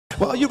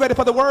Well, are you ready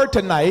for the word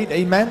tonight?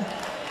 Amen.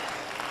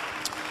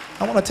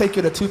 I want to take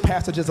you to two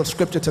passages of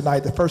scripture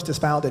tonight. The first is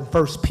found in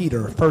 1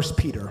 Peter. 1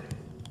 Peter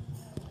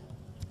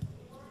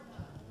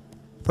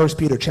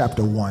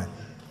chapter 1.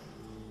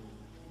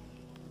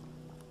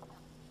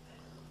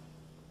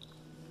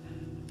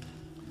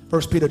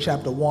 1 Peter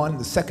chapter 1.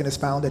 The second is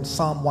found in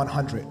Psalm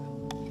 100.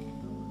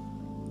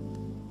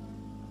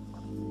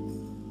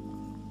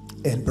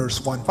 In verse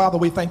 1. Father,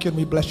 we thank you and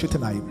we bless you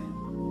tonight.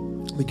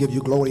 We give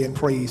you glory and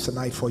praise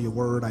tonight for your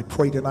word. I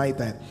pray tonight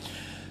that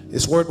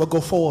this word will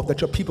go forth, that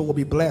your people will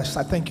be blessed.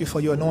 I thank you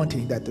for your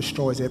anointing that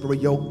destroys every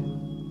yoke.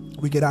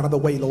 We get out of the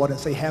way, Lord, and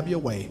say, have your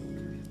way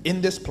in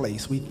this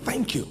place. We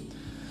thank you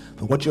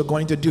for what you're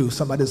going to do.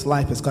 Somebody's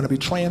life is going to be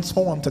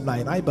transformed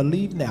tonight. I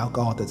believe now,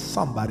 God, that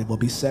somebody will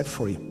be set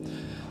free.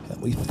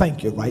 And we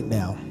thank you right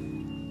now.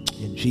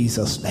 In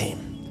Jesus'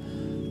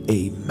 name,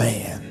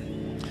 amen.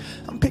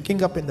 I'm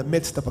picking up in the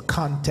midst of a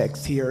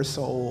context here,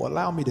 so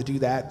allow me to do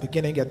that.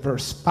 Beginning at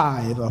verse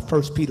 5 of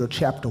 1 Peter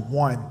chapter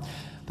 1.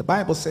 The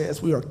Bible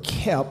says we are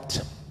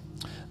kept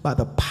by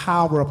the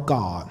power of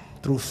God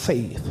through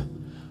faith,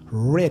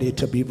 ready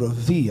to be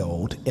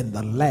revealed in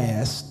the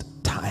last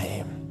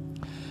time.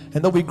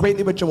 And though we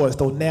greatly rejoice,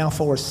 though now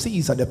for a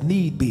season, if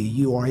need be,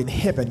 you are in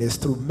heaviness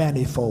through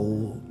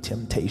manifold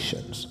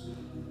temptations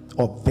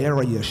or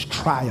various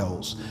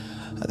trials,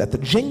 that the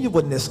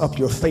genuineness of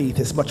your faith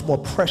is much more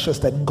precious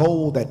than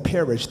gold that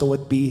perish, though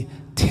it be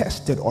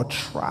tested or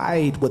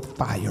tried with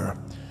fire,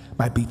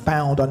 might be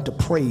found unto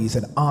praise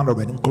and honor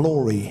and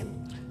glory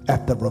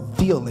at the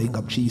revealing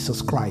of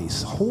Jesus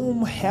Christ,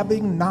 whom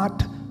having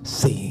not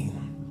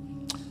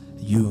seen,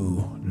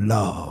 you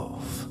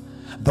love.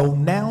 Though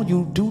now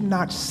you do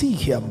not see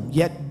him,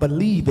 yet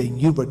believing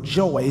you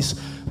rejoice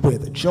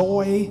with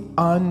joy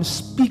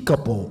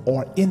unspeakable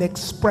or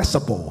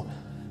inexpressible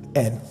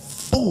and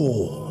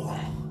full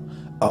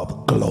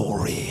of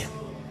glory.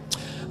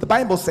 The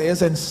Bible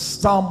says in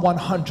Psalm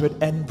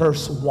 100 and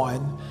verse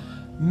 1,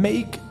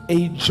 make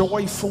a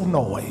joyful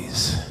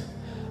noise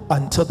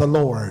unto the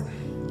Lord,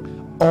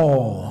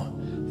 all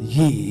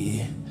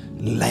ye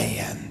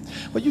land.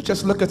 Well, you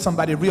just look at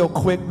somebody real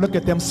quick, look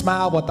at them,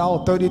 smile with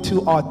all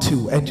 32 or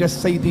 2, and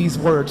just say these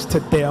words to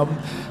them.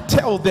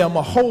 Tell them,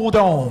 hold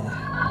on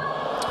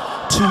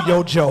to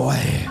your joy.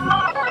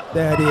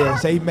 There it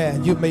is.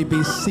 Amen. You may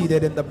be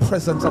seated in the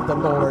presence of the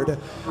Lord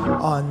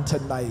on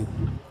tonight.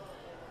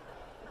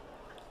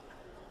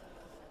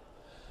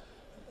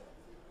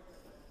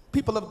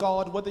 People of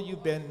God, whether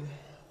you've been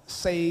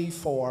saved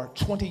for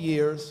 20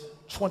 years,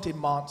 20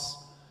 months,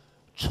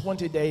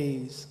 20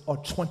 days, or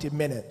 20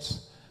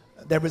 minutes,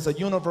 there is a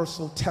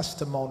universal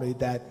testimony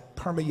that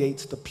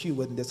permeates the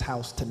pew in this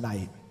house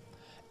tonight.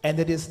 And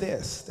it is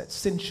this, that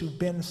since you've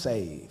been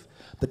saved,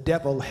 the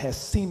devil has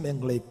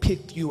seemingly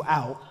picked you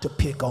out to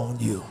pick on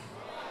you.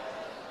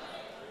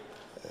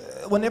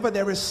 Whenever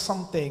there is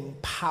something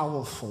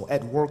powerful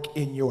at work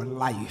in your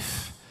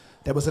life,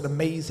 there was an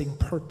amazing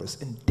purpose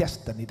and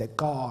destiny that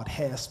God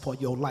has for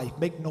your life.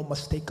 Make no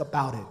mistake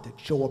about it,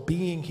 that your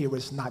being here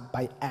is not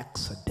by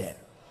accident.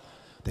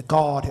 That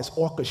God has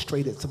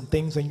orchestrated some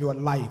things in your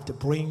life to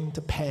bring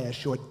to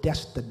pass your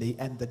destiny,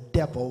 and the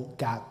devil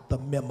got the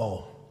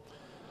memo.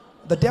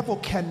 The devil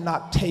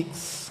cannot take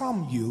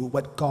from you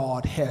what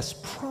God has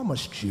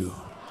promised you,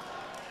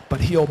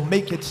 but he'll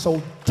make it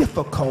so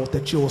difficult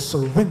that you'll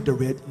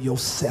surrender it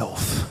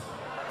yourself.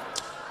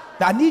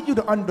 Now, I need you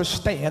to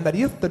understand that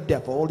if the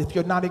devil, if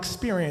you're not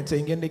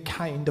experiencing any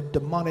kind of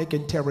demonic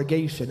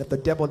interrogation, if the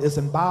devil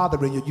isn't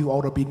bothering you, you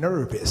ought to be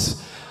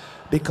nervous,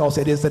 because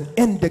it is an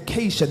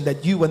indication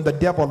that you and the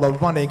devil are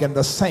running in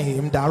the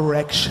same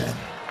direction.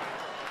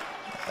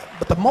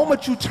 But the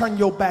moment you turn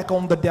your back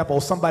on the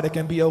devil, somebody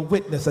can be a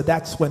witness that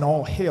that's when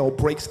all hell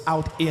breaks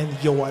out in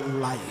your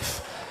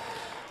life.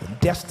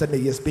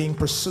 Destiny is being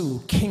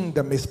pursued.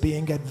 Kingdom is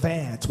being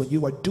advanced when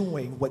you are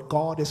doing what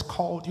God has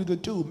called you to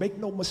do. Make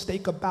no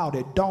mistake about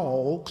it.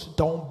 Dogs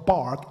don't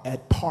bark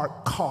at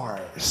parked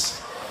cars.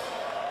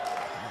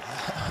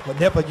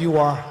 Whenever you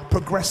are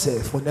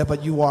progressive, whenever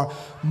you are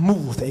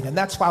moving, and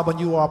that's why when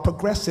you are a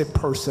progressive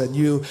person,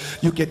 you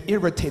get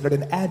irritated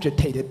and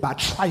agitated by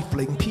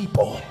trifling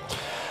people.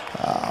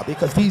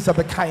 Because these are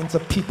the kinds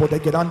of people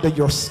that get under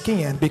your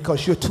skin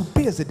because you're too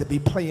busy to be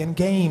playing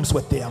games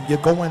with them.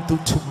 You're going through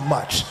too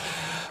much.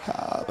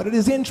 But it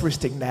is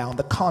interesting now in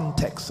the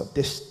context of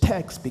this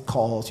text,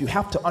 because you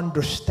have to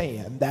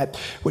understand that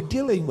we're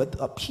dealing with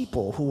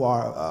people who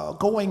are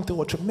going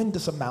through a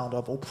tremendous amount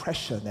of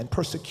oppression and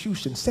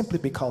persecution simply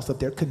because of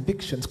their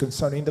convictions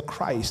concerning the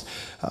Christ.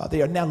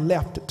 They are now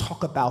left to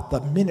talk about the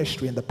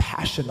ministry and the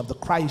passion of the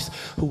Christ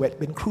who had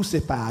been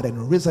crucified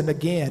and risen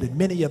again, and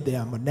many of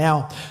them are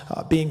now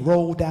being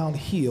rolled down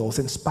hills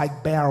in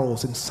spiked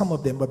barrels, and some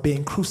of them are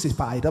being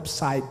crucified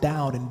upside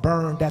down and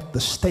burned at the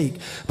stake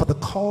for the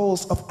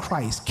cause of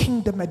Christ.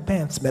 Kingdom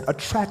advancement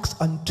attracts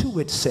unto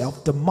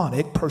itself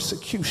demonic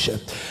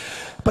persecution.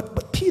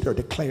 But Peter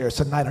declares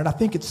tonight, and I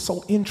think it's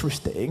so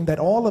interesting that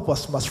all of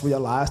us must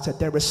realize that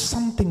there is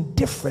something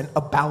different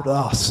about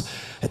us.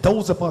 And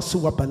those of us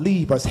who are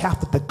believers have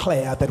to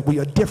declare that we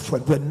are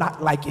different. We're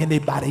not like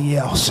anybody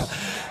else.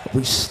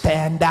 We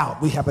stand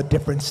out. We have a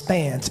different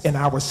stance in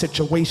our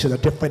situation, a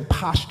different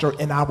posture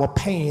in our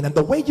pain. And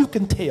the way you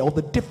can tell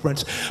the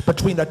difference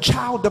between a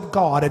child of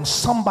God and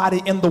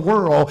somebody in the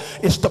world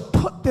is to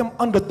put them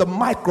under the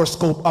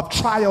microscope of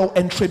trial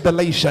and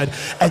tribulation,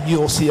 and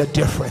you'll see a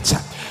difference.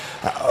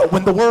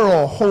 When the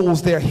world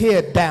holds their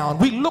head down,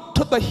 we look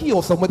to the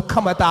hills and when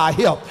cometh our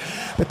help,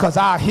 because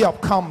our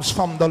help comes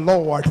from the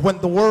Lord. When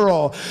the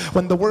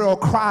world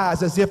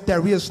cries as if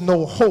there is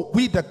no hope,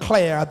 we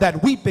declare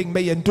that weeping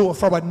may endure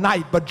for a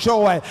night, but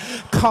joy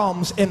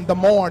comes in the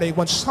morning.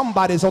 When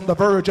somebody's on the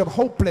verge of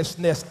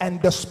hopelessness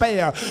and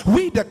despair,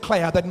 we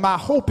declare that my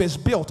hope is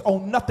built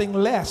on nothing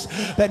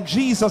less than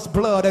Jesus'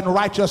 blood and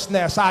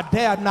righteousness. I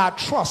dare not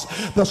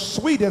trust the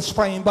sweetest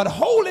frame, but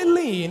wholly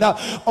lean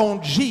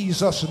on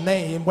Jesus' name.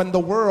 When the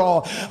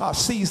world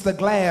sees the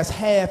glass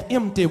half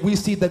empty, we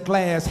see the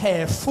glass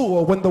half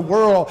full. When the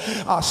world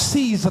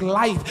sees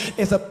life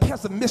as a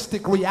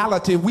pessimistic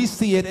reality, we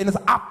see it in an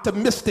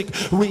optimistic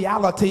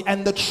reality.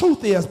 And the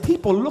truth is,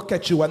 people look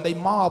at you and they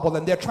marvel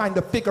and they're trying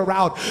to figure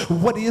out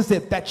what is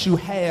it that you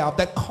have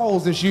that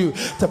causes you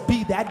to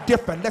be that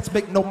different. Let's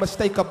make no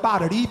mistake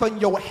about it. Even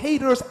your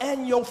haters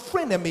and your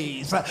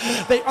frenemies,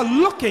 they are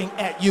looking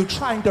at you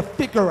trying to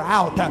figure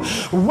out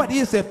what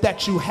is it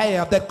that you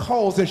have that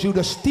causes you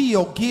to still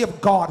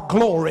give God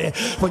glory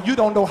when you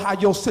don't know how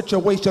your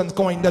situation's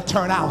going to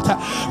turn out.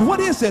 What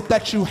is it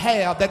that you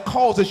have that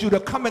causes you to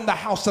come in the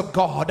house of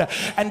God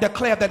and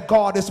declare that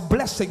God is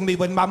blessing me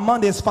when my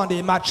money is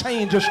funny, my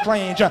change is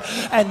strange,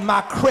 and my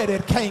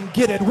credit can't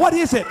get it? What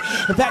is it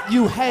that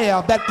you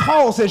have that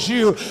causes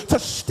you to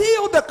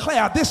still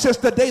declare, this is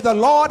the day the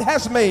Lord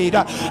has made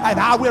and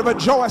I will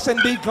rejoice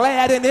and be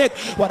glad in it?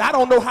 Well, I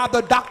don't know how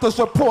the doctor's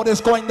report is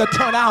going to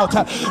turn out,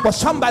 but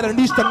somebody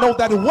needs to know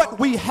that what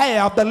we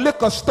have, the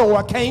liquor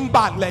store can't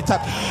bottle it.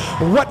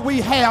 What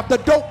we have, the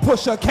dope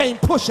pusher can't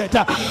push it.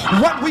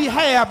 What we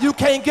have, you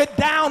can't get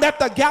down at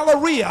the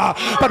Galleria.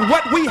 But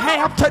what we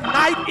have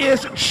tonight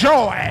is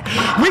joy.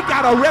 We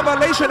got a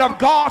revelation of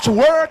God's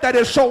word that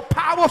is so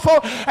powerful,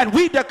 and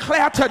we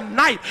declare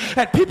tonight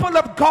that people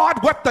of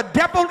God, what the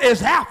devil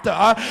is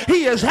after,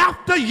 he is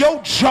after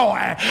your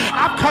joy.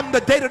 I've come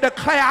today to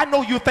declare, I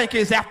know you think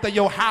he's after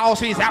your house,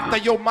 he's after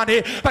your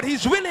money, but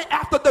he's really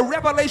after the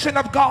revelation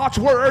of God's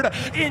word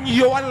in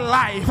your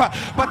life.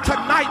 But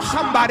tonight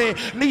somebody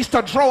needs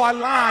to draw a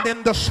line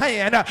in the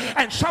sand,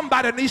 and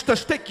somebody needs to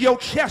stick your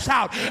chest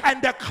out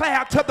and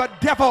declare to the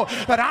devil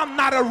that I'm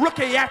not a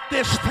rookie at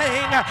this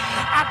thing.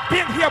 I've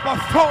been here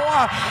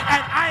before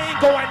and I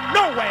ain't going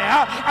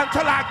nowhere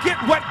until I get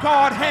what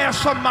God has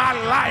for my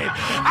life.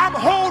 I'm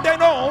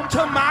holding on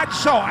to my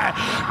joy.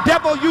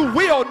 Devil, you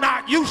will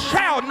not, you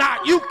shall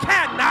not, you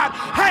cannot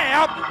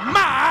have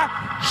my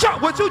joy.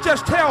 Would you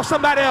just tell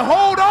somebody,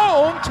 hold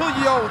on to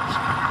your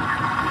joy?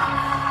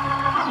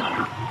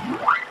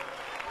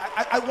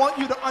 I want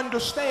you to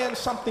understand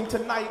something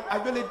tonight. I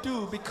really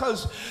do,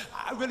 because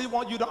I really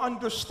want you to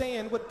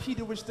understand what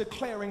Peter was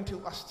declaring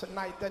to us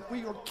tonight, that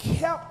we are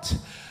kept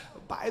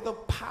by the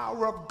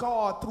power of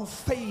God through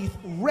faith,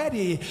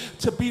 ready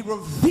to be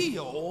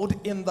revealed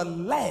in the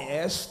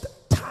last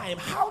time.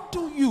 How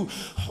do you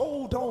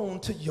hold on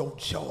to your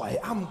joy?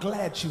 I'm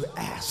glad you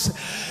asked.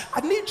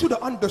 I need you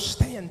to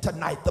understand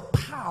tonight the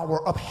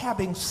power of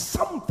having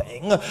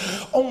something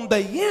on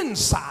the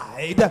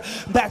inside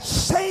that's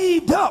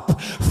saved up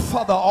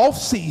for the off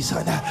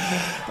season.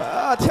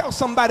 Tell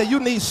somebody you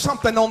need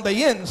something on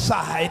the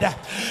inside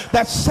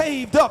that's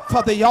saved up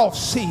for the off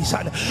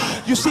season.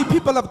 You see,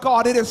 people of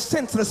God, it is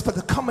senseless for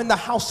to come in the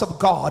house of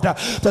God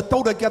to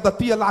throw together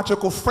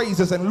theological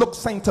phrases and look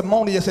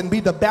sanctimonious and be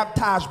the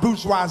baptized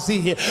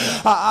bourgeoisie,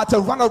 to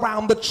run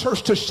around the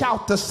church, to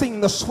shout, to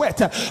sing, to sweat,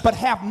 but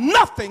have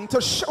nothing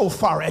to show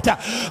for it.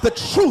 The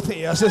truth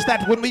is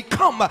that when we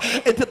come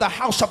into the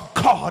house of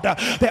God,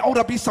 there ought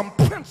to be some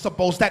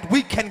principles that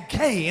we can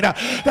gain.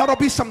 There ought to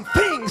be some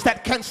things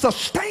that can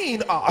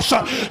sustain us,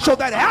 so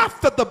that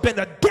after the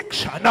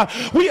benediction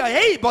we are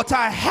able to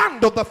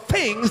handle the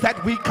things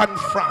that we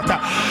confront.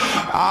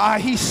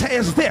 He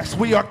says this: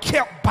 we are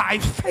kept by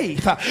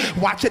faith.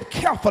 Watch it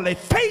carefully.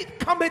 Faith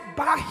cometh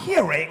by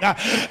hearing,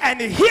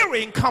 and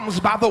hearing comes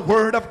by the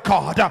word of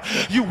God.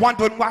 You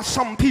wondering why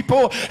some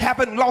people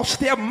haven't lost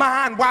their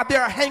mind, why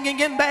they're hanging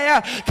in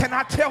there? Can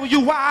I tell you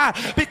why?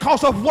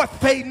 Because of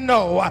what they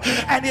know.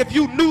 And if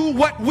you knew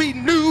what we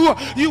knew,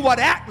 you would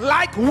act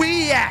like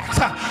we act.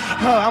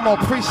 I'm going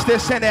to preach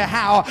this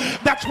anyhow.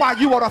 That's why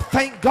you ought to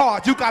thank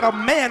God. You got a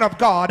man of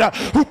God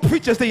who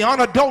preaches the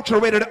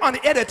unadulterated,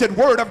 unedited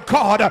word of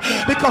God,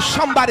 because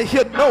somebody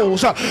here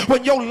knows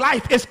when your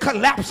life is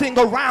collapsing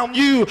around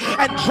you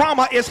and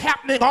drama is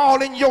happening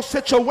all in your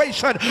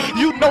situation,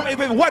 you know if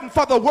it wasn't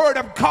for the word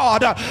of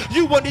God,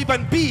 you wouldn't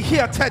even be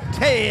here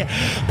today.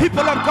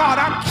 People of God,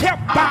 I'm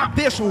kept by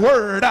this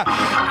word.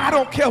 I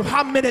don't care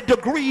how many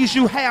degrees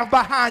you have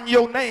behind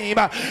your name.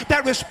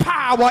 There is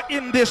power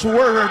in this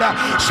word.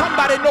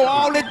 Somebody know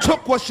all it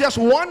took was just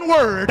one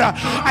word,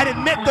 and it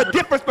meant the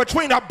difference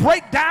between a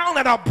breakdown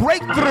and a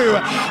breakthrough.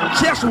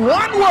 Just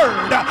one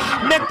word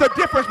meant the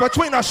difference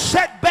between a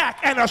setback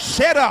and a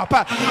setup.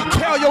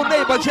 Tell your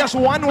neighbor, just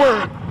one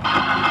word.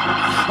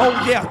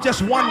 Oh yeah,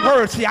 just one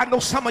word. See, I know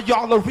some of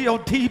y'all are real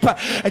deep,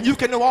 and you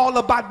can know all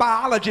about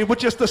biology,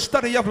 which is the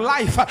study of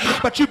life,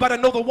 but you better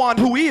know the one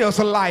who is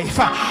life.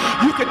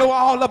 You can know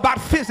all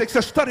about physics,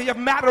 the study of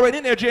matter and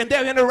energy and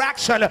their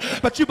interaction,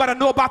 but you better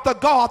know about the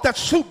God that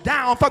swooped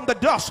down from the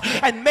dust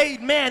and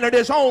made man in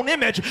his own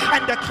image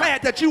and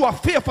declared that you are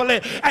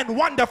fearfully and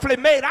wonderfully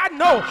made. I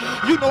know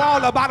you know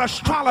all about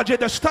astrology,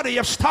 the study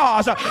of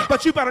stars,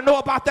 but you better know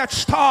about that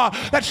star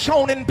that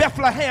shone in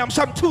Bethlehem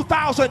some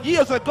 2,000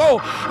 years ago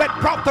that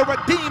brought the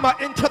Redeemer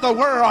into the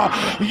world.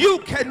 You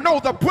can know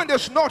the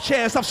Buenos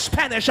Noches of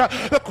Spanish,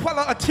 the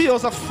Quella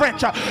Atils of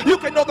French. You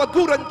can know the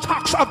Guten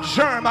Tags of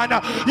German.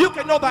 You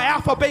can know the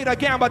Alpha, Beta,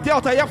 Gamma,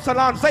 Delta,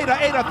 Epsilon,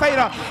 Zeta, Eta,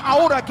 Theta,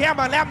 Iota,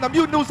 Gamma, Lambda,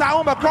 Mu, Nu, Xi,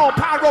 Omicron,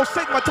 Pi, Rho,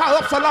 Sigma, Tau,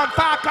 Epsilon,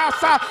 Phi, Chi,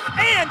 Psi,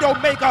 and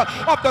Omega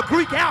of the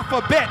Greek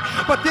alphabet.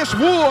 But this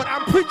wood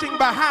I'm preaching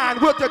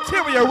behind will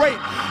deteriorate.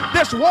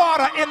 This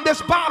water in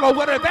this bottle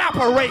will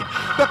evaporate.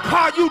 The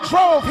car you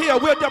drove here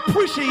will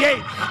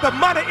depreciate. The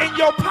money in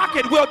your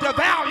pocket will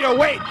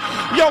devaluate.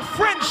 Your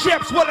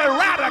friendships will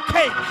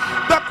eradicate.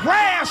 The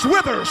grass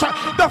withers.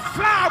 The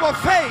flower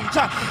fades.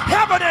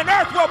 Heaven and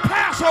earth will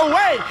pass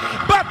away.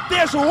 But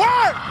this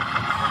word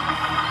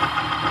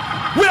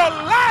will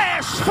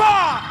last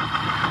forever.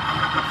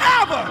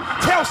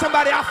 Tell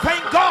somebody, I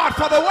thank God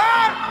for the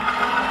word.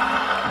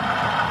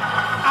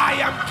 I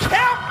am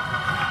kept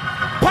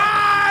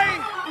by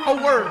a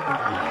word.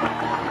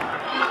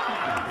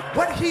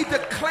 What he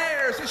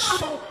declares is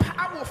so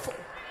powerful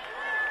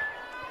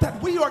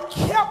that we are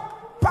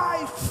kept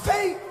by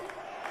faith,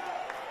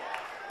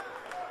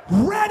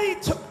 ready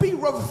to be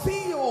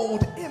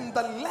revealed in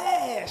the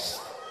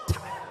last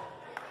time.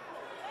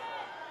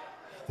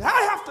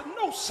 I have to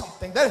know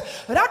something, that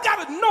I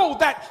got to know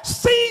that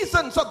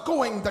seasons are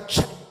going to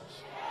change.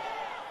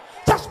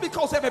 Just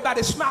because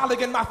everybody's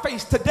smiling in my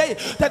face today,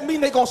 that mean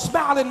they're going to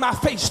smile in my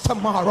face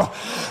tomorrow.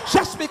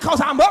 Just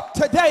because I'm up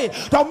today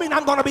don't mean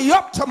I'm going to be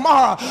up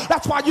tomorrow.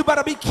 That's why you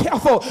better be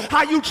careful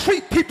how you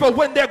treat people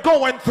when they're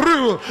going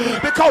through,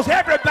 because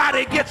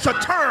everybody gets a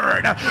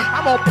turn.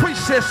 I'm going to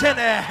preach this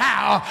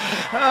anyhow.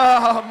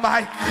 Oh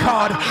my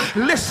God.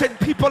 Listen,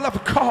 people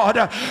of God,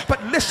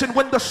 but listen,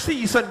 when the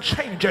season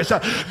changes,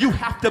 you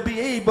have to be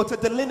able to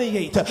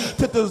delineate,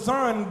 to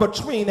discern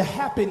between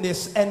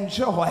happiness and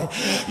joy.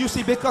 You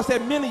see, because there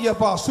are many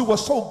of us who are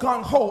so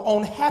gung-ho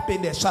on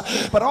happiness,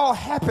 but all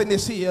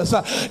happiness is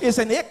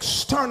an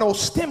external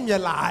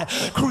stimuli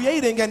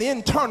creating an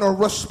internal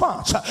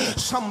response.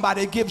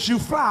 Somebody gives you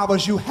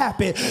flowers, you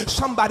happy.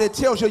 Somebody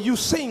tells you you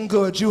sing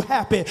good, you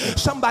happy.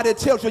 Somebody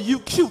tells you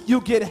cute,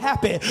 you get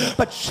happy.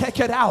 But check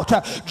it out,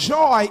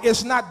 joy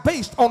is not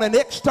based on an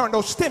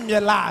external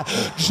stimuli.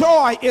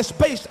 Joy is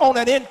based on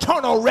an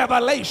internal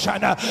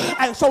revelation.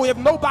 And so if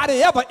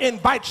nobody ever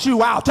invites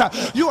you out,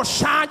 you'll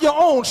shine your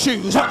own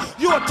shoes.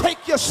 You'll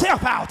take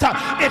yourself out.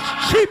 It's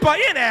cheaper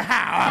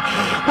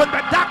anyhow. When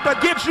the doctor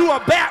gives you a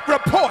bad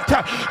report,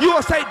 you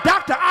will say,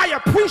 Doctor,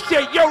 I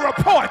appreciate your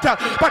report,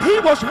 but he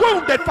was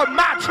wounded for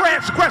my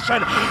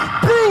transgression,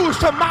 bruised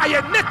for my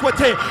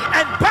iniquity,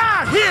 and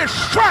by his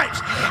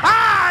stripes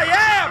I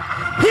am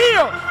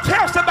healed.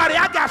 Tell somebody,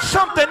 I got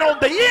something on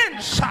the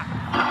inside.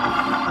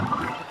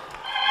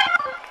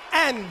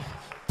 And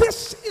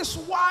this is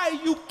why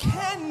you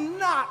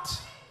cannot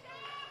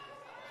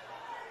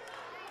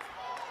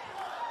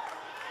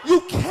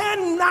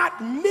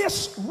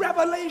miss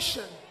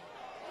revelation.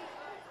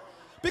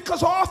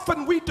 Because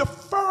often we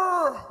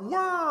defer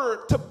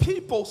word to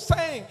people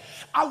saying,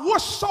 I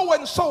wish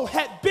so-and-so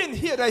had been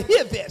here to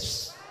hear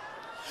this.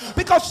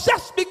 Because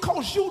just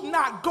because you're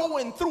not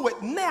going through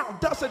it now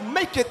doesn't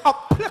make it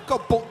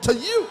applicable to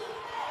you.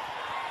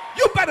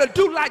 You better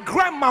do like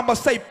grandmama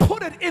say,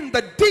 put it in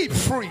the deep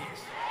freeze.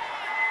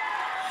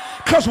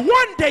 Because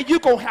one day you're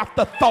going to have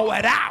to throw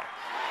it out.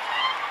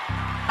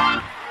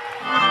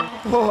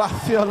 Oh, I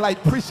feel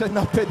like preaching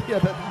up in here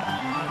tonight.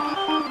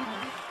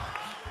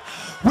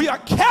 We are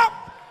kept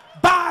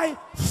by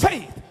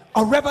faith,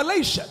 a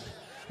revelation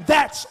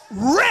that's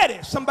ready.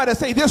 Somebody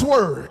say, this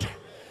word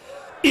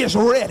is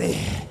ready.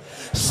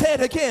 Say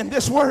it again,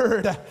 this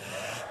word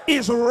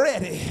is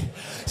ready.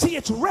 See,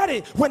 it's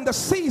ready when the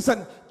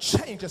season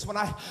changes. When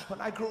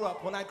I grew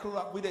up,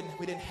 we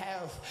didn't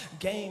have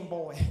Game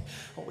Boy.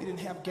 We didn't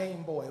have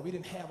Game Boy. We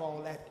didn't have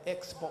all that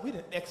Xbox. We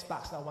didn't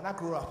Xbox. Now, when I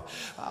grew up,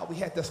 we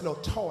had this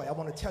little toy. I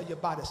want to tell you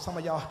about it. Some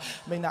of y'all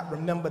may not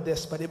remember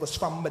this, but it was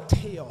from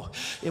Mattel.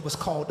 It was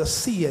called the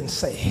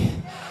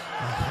CNC.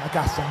 I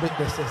got some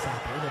witnesses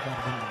out there.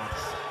 Everybody remember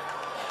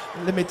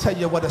this. Let me tell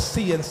you what a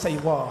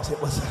CNC was.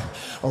 It was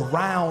a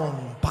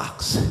round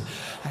box,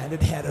 and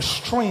it had a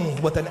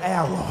string with an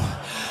arrow.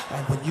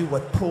 And when you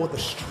would pull the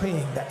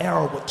string, the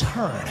arrow would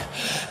turn.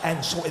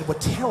 And so it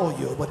would tell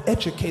you, it would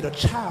educate a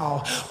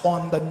child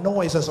on the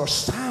noises or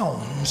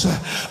sounds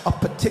of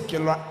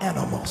particular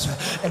animals.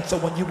 And so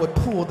when you would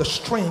pull the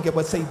string, it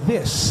would say,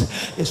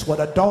 this is what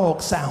a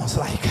dog sounds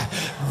like.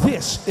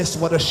 This is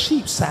what a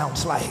sheep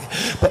sounds like.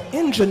 The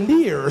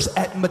engineers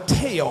at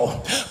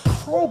Mattel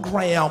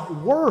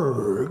program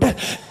word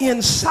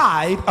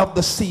inside of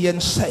the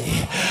CNC,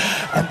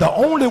 and the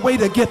only way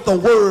to get the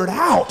word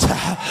out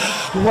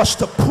was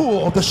to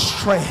pull the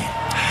string.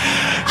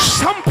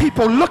 Some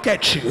people look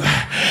at you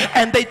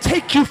and they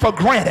take you for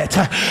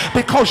granted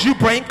because you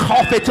bring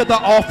coffee to the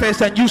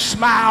office and you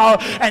smile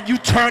and you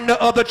turn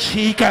the other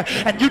cheek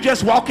and you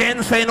just walk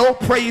in saying, oh,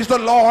 praise the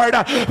Lord.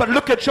 But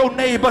look at your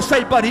neighbor,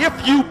 say, but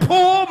if you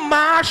pull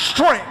my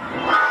string,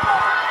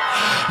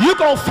 you're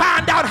going to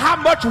find out how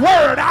much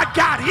word I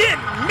got in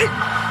me.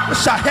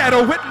 I had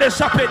a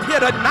witness up in here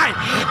tonight.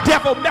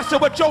 Devil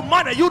messing with your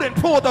money. You didn't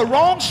pull the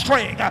wrong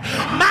string.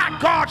 My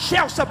God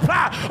shall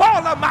supply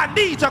all of my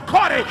needs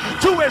according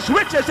to his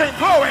riches and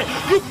glory.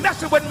 You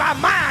messing with my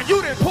mind.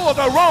 You didn't pull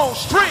the wrong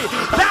string.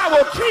 Thou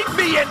will keep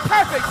me in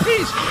perfect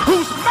peace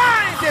whose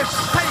mind is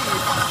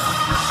stayed.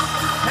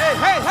 Hey,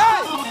 hey,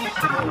 hey.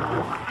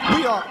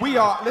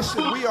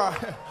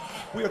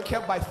 We are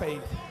kept by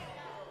faith.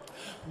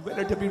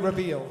 Ready to be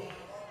revealed.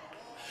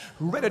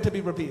 Ready to be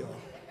revealed.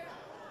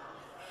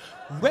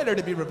 Ready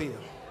to be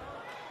revealed.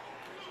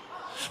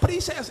 But he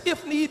says,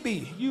 if need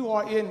be, you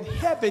are in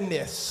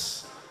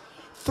heaviness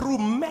through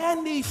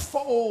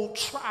manifold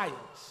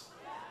trials.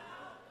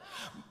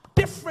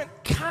 Different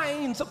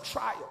kinds of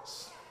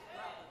trials.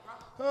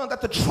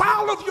 That the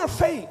trial of your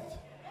faith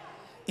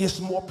is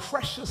more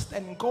precious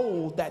than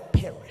gold that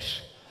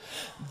perish.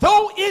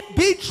 Though it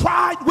be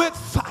tried with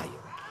fire,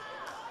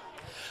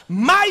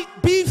 might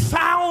be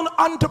found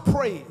unto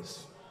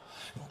praise,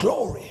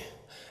 glory,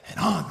 and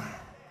honor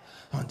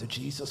unto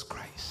Jesus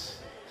Christ.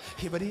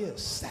 Here it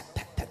is,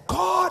 that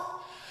God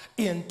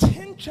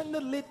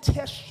intentionally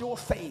tests your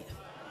faith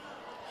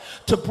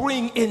to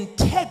bring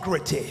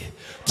integrity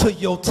to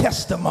your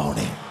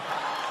testimony.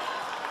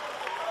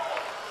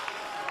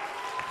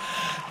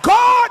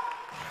 God,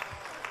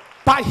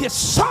 by his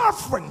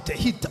sovereignty,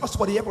 he does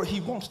whatever he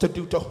wants to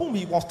do, to whom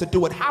he wants to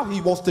do it, how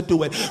he wants to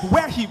do it,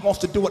 where he wants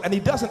to do it, and he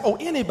doesn't owe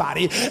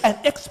anybody an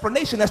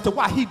explanation as to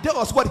why he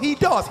does what he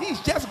does. He's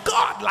just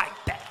God like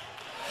that.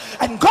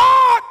 And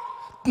God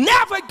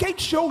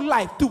navigates your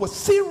life through a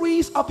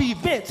series of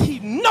events he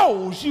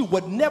knows you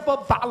would never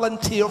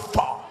volunteer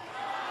for.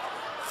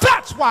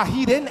 That's why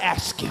he didn't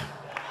ask you.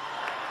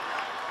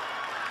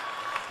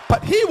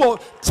 But he will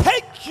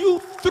take you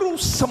through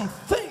some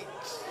things.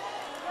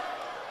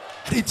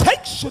 He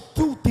takes you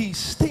through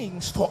these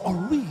things for a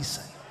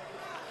reason.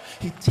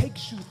 He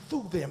takes you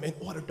through them in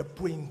order to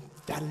bring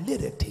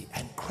validity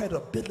and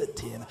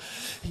credibility. And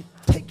he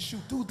takes you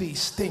through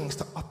these things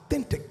to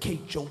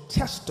authenticate your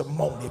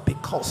testimony,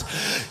 because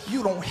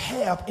you don't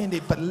have any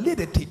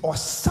validity or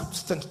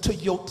substance to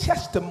your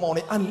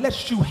testimony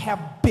unless you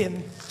have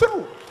been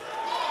through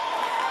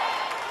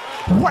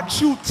what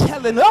you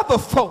telling other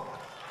folk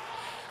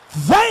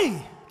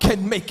they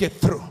can make it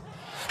through.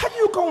 How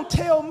you gonna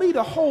tell me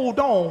to hold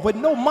on with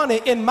no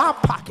money in my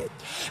pocket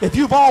if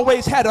you've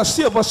always had a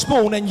silver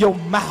spoon in your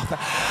mouth?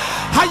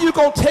 How you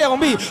gonna tell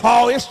me,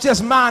 oh, it's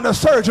just minor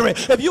surgery,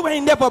 if you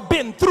ain't never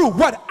been through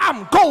what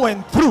I'm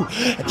going through?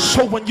 And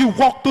so when you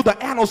walk through the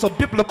annals of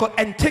biblical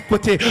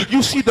antiquity,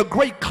 you see the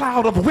great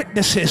cloud of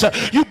witnesses.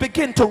 You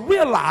begin to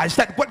realize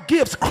that what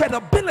gives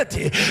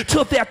credibility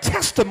to their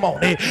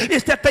testimony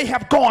is that they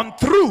have gone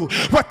through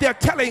what they're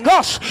telling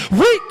us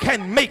we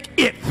can make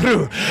it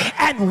through.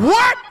 And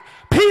what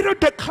Peter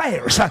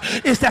declares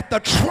is that the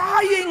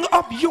trying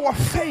of your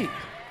faith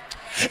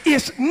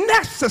is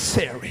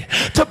necessary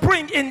to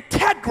bring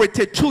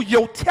integrity to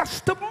your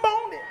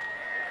testimony.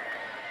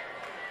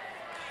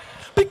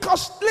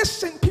 Because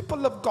listen,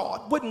 people of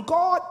God, when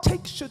God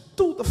takes you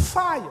through the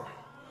fire,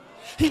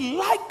 he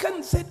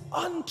likens it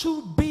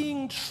unto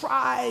being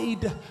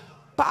tried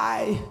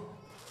by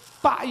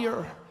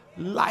fire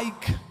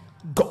like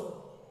gold.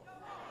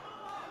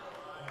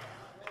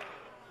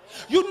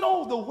 You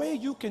know the way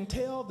you can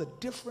tell the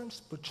difference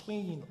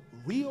between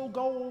real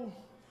gold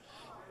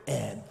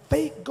and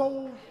fake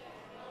gold?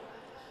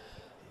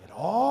 It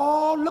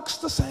all looks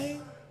the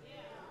same.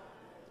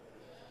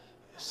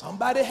 If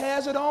somebody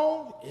has it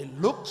on,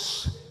 it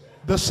looks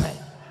the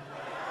same.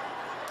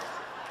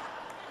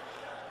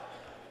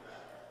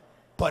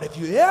 But if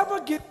you ever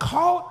get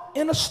caught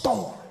in a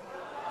storm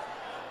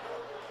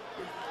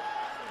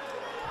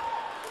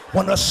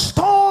When a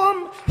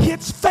storm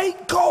hits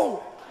fake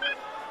gold,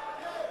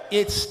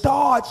 it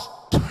starts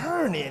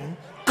turning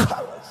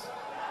colors.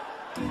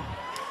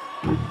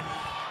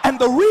 And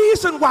the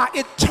reason why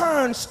it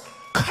turns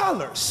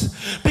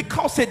colors,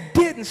 because it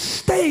didn't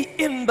stay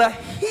in the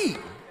heat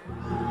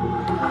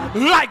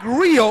like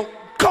real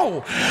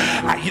gold.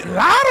 A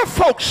lot of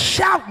folks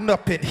shouting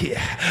up in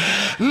here,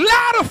 a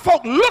lot of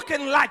folk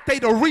looking like they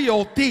the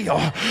real deal.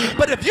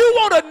 But if you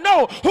want to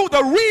know who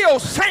the real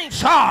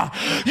saints are,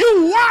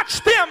 you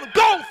watch them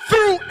go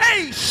through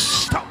a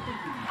storm.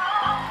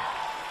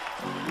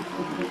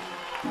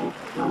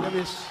 There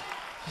is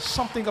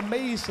something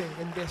amazing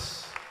in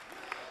this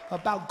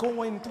about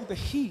going through the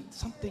heat,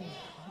 something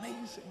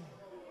amazing.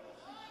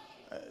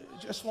 I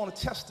just want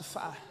to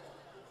testify.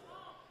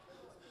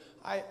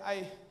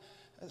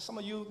 Some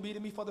of you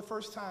meeting me for the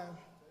first time,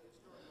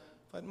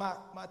 but my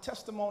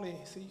testimony,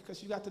 see,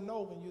 because you got to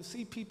know when you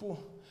see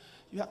people,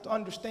 you have to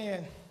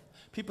understand,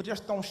 people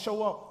just don't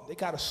show up, they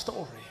got a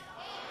story.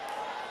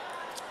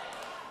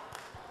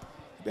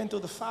 You've been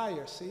through the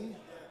fire, see.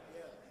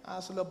 I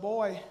was a little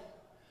boy,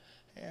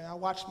 and I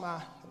watched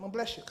I'm gonna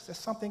bless you, because there's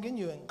something in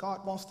you, and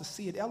God wants to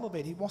see it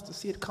elevate. He wants to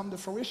see it come to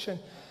fruition.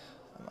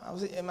 I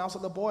was a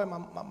little boy,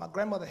 my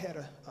grandmother had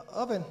an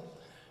oven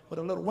with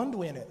a little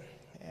window in it,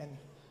 and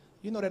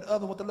you know that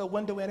oven with the little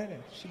window in it,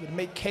 and she would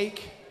make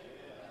cake,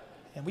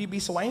 and we'd be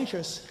so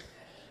anxious,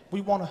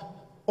 we want to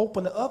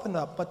open the oven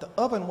up, but the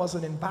oven was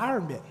an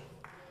environment,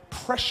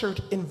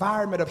 pressured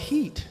environment of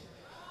heat,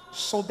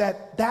 so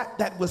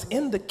that was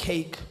in the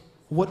cake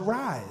would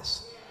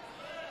rise.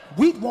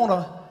 We'd want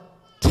to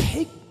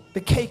take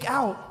the cake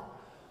out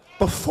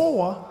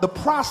before the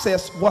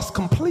process was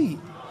complete.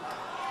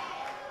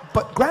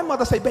 But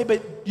grandmother said, baby,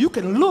 you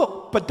can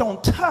look, but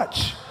don't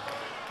touch.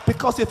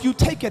 Because if you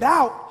take it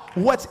out,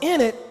 what's in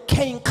it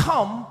can't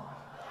come.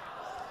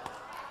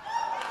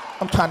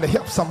 I'm trying to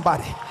help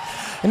somebody.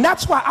 And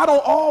that's why I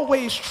don't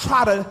always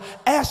try to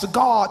ask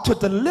God to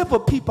deliver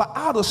people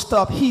out of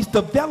stuff He's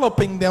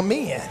developing them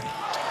in.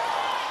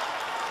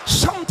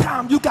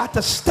 Sometimes you got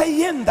to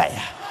stay in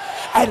there.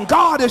 And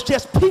God is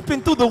just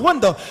peeping through the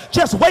window,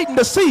 just waiting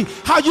to see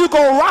how you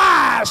gonna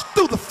rise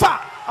through the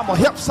fire. I'm gonna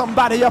help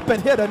somebody up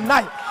in here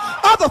tonight.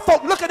 Other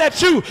folk looking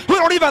at you who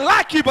don't even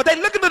like you, but they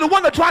looking through the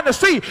window trying to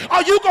see,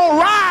 are you gonna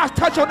rise?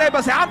 Touch your neighbor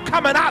and say, I'm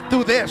coming out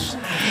through this.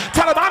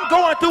 Tell them I'm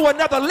going through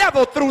another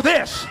level through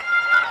this.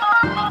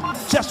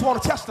 Just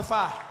want to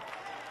testify.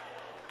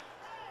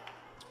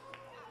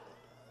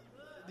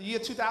 The year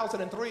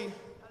 2003,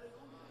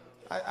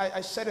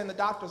 I sat in the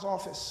doctor's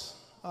office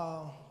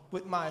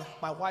with my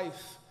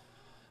wife.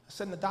 I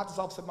sat in the doctor's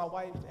office with my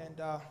wife,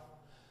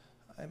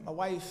 and my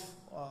wife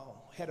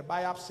had a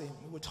biopsy.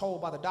 We were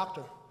told by the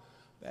doctor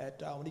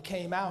that when he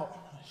came out,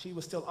 she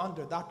was still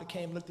under. The doctor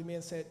came, looked at me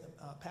and said,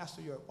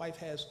 Pastor, your wife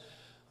has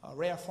a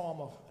rare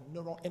form of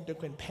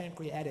neuroendocrine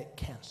pancreatic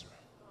cancer.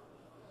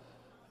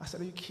 I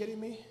said, are you kidding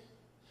me?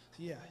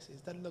 Said, yeah. He said,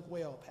 it doesn't look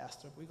well,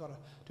 Pastor. We're going to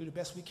do the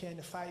best we can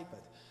to fight,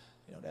 but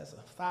you know, there's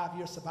a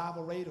 5-year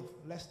survival rate of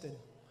less than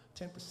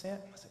 10%. I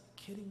said,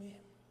 kidding me?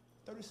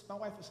 30, my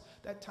wife was,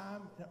 that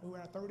time, we were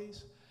in our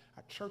 30s.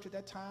 Our church at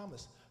that time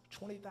was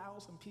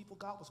 20,000 people.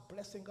 God was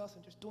blessing us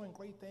and just doing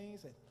great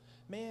things. And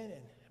man,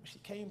 and she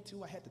came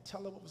to, I had to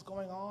tell her what was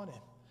going on. And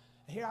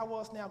here I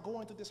was now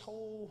going through this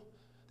whole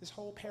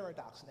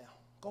paradox now,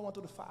 going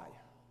through the fire,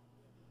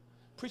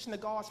 preaching to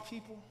God's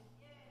people,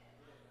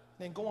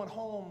 then going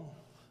home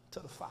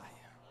to the fire.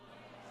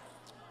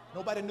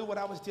 Nobody knew what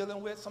I was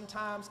dealing with.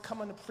 Sometimes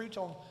coming to preach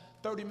on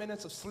 30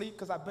 minutes of sleep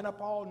because I've been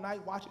up all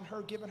night watching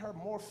her, giving her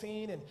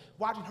morphine and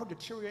watching her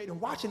deteriorate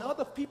and watching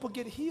other people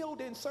get healed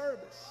in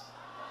service.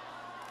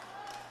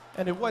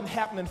 And it wasn't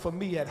happening for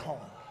me at home.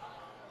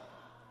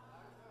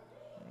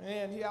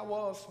 And here I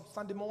was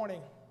Sunday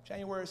morning,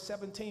 January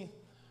 17th,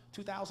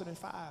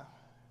 2005,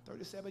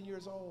 37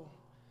 years old.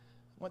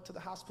 Went to the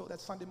hospital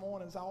that Sunday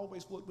morning, as I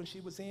always would when she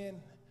was in.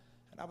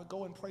 And I would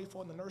go and pray for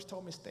her, and the nurse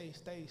told me, stay,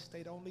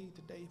 don't leave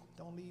today,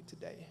 don't leave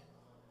today.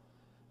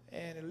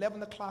 And at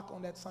 11 o'clock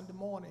on that Sunday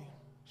morning,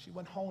 she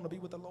went home to be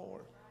with the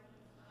Lord.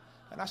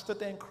 And I stood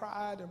there and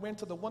cried and went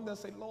to the window and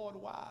said, Lord,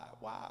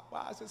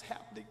 why is this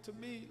happening to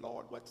me?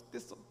 Lord, what's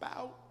this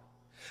about?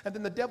 And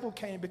then the devil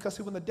came, because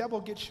when the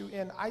devil gets you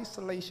in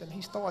isolation,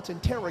 he starts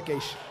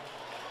interrogation.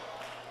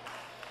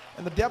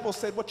 And the devil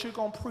said, what you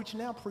gonna preach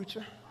now,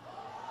 preacher?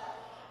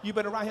 You've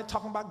been around here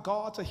talking about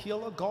God's a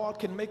healer, God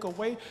can make a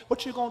way.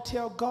 What you gonna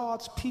tell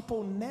God's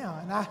people now?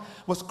 And I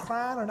was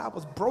crying and I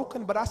was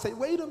broken, but I said,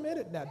 wait a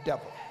minute now,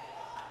 devil.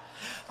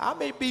 I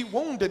may be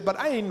wounded, but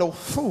I ain't no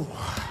fool.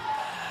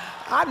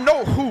 I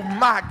know who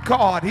my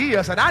God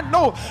is, and I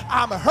know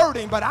I'm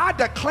hurting, but I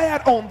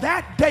declared on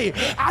that day,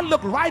 I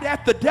looked right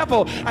at the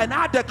devil and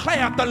I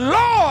declared, the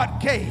Lord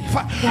gave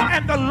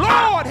and the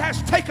Lord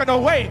has taken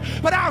away,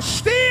 but I'll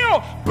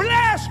still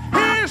bless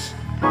his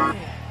name.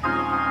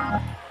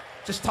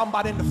 Just talking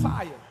about in the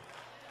fire.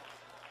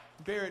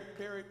 Buried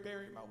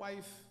my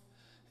wife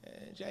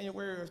In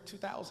January of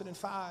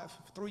 2005,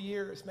 3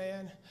 years,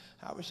 man,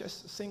 I was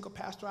just a single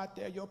pastor out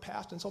there. Your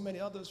pastor and so many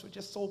others were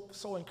just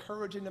so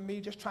encouraging to me,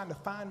 just trying to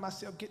find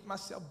myself, get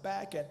myself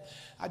back. And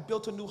I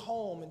built a new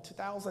home in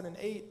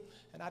 2008,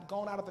 and I'd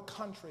gone out of the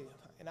country.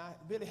 And I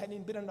really hadn't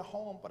even been in the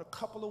home but a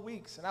couple of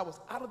weeks. And I was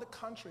out of the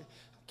country.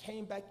 I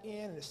came back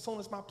in, and as soon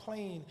as my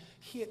plane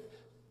hit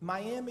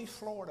Miami,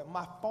 Florida,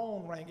 my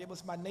phone rang. It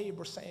was my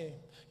neighbor saying,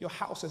 "Your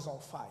house is on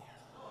fire."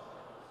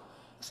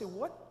 I said,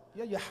 "What?"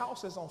 "Yeah, your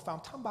house is on fire."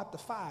 I'm talking about the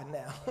fire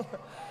now.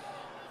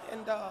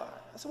 And I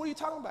said, "What are you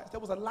talking about?" There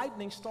was a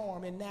lightning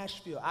storm in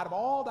Nashville. Out of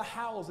all the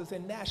houses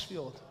in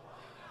Nashville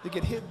to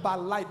get hit by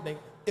lightning,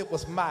 it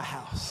was my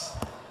house.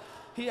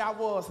 Here I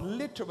was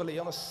literally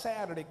on a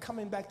Saturday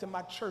coming back to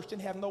my church,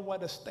 didn't have nowhere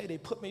to stay. They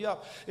put me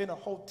up in a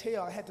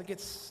hotel. I had to get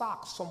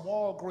socks from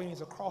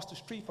Walgreens across the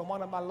street from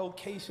one of my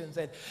locations,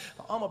 and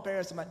my armor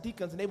bearers and my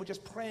deacons, and they were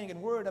just praying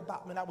and worried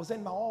about me. And I was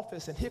in my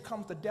office, and here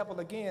comes the devil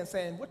again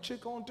saying, "What you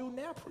gonna do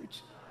now,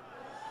 preacher?"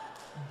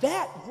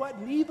 That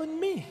wasn't even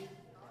me.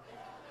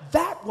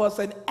 That was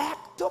an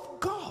act of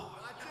God.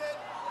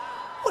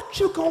 "What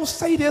you gonna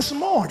say this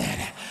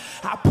morning?"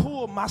 I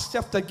pulled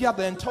myself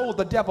together and told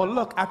the devil,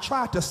 "Look, I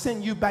tried to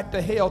send you back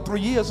to hell 3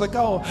 years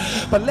ago,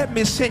 but let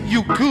me send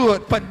you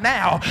good for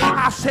now."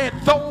 I said,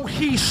 "Though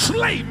he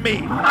slay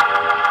me,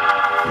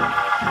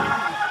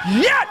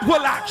 yet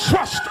will I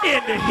trust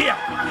in him."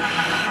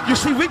 You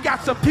see, we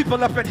got some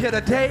people up in here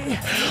today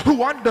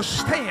who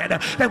understand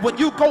that when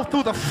you go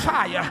through the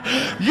fire,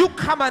 you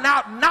coming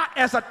out not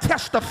as a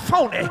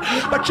testimony,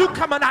 but you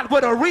coming out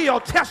with a real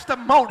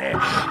testimony.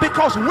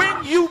 Because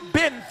when you've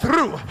been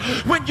through,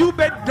 when you've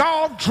been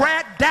dog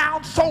dragged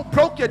down so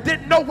broke you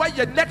didn't know where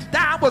your next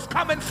dime was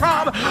coming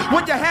from,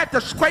 when you had to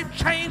scrape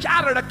change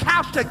out of the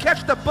couch to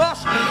catch the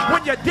bus,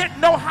 when you didn't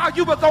know how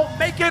you were going to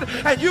make it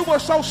and you were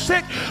so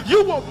sick,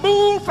 you will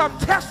move from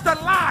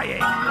testifying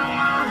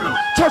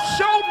to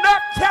showing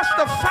up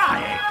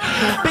testifying,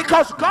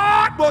 because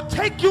God will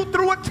take you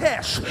through a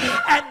test,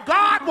 and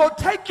God will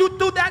take you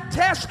through that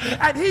test,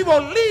 and he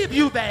will leave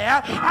you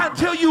there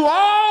until you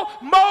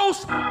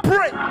almost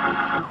break.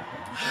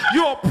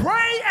 You'll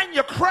pray and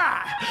you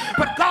cry,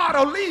 but God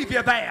will leave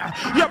you there.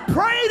 You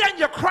prayed and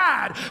you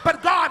cried,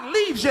 but God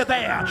leaves you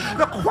there.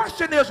 The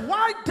question is,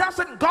 why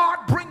doesn't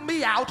God bring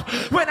me out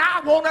when I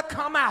want to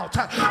come out?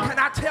 Can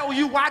I tell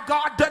you why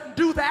God doesn't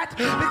do that?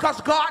 Because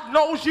God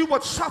knows you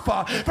would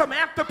suffer from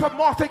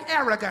anthropomorphic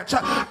arrogance.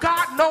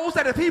 God knows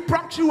that if he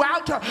brought you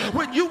out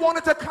when you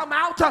wanted to come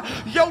out,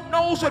 your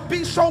nose would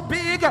be so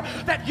big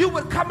that you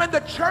would come into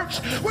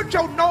church with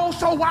your nose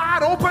so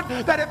wide open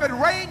that if it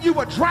rained you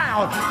would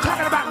drown.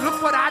 Talking about,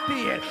 look what I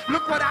did,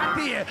 look what I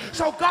did.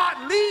 So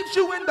God leaves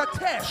you in the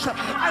test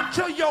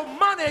until your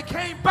money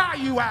can't buy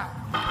you out,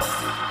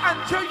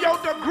 until your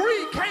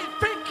degree can't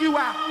think you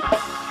out,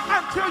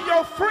 until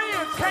your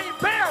friends can't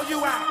bail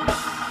you out,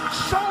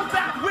 so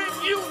that when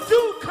you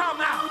do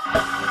come out,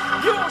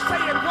 you'll say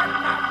it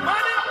wasn't my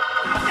money,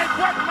 it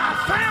wasn't my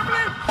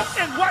family,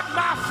 it wasn't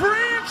my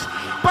friends,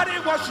 but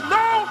it was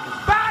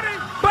nobody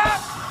but.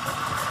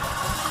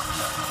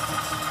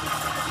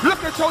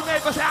 Look at your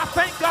neighbor and say, "I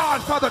thank God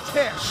for the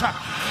test.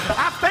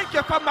 I thank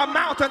you for my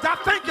mountains. I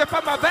thank you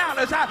for my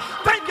valleys. I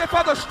thank you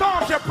for the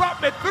storms you brought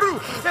me through.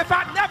 If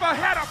I never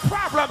had a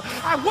problem,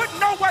 I wouldn't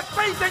know what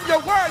faith in your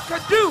word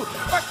could do.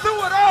 But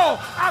through it all,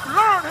 I've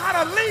learned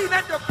how to lean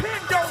and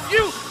depend on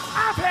you.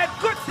 I've had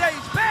good days,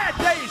 bad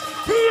days,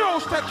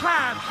 hills to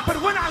climb. But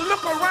when I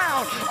look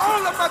around,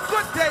 all of my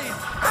good days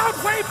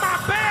outweigh my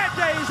bad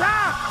days.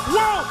 I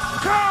won't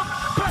come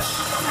back."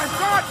 Has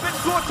God been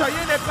good to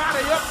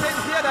anybody up in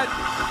here that?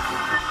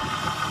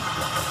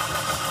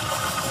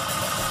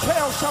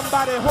 Tell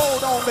somebody,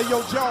 hold on to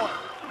your joy.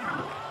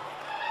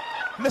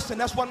 Listen,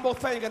 that's one more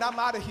thing and I'm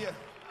out of here.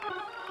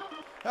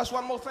 That's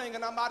one more thing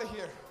and I'm out of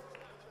here.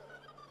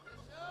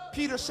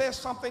 Peter says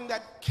something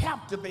that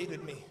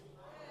captivated me.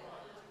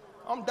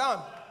 I'm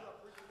done.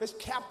 It's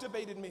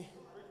captivated me.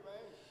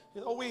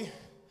 You know,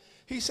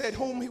 he said,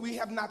 "Whom we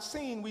have not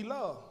seen, we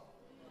love.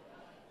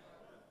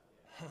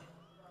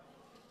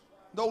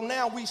 Though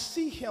now we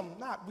see him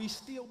not, we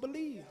still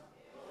believe.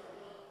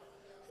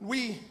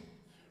 We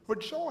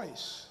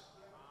rejoice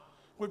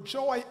with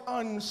joy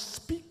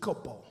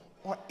unspeakable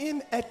or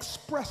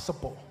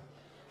inexpressible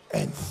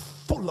and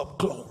full of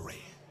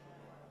glory."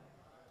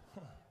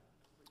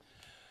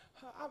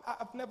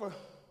 I've never,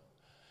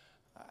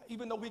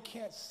 even though we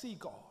can't see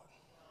God,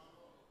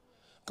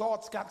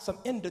 God's got some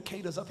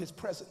indicators of his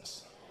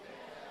presence.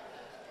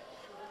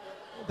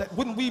 That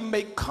when we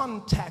make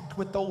contact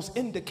with those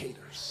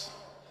indicators,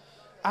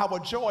 our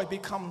joy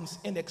becomes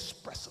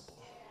inexpressible.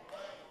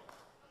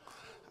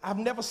 I've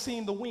never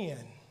seen the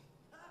wind,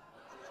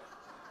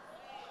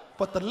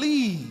 but the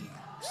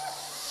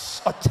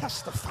leaves are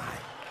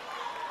testifying.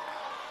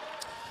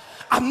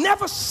 I've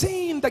never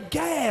seen the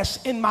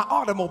gas in my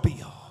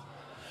automobile,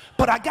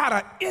 but I got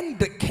an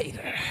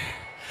indicator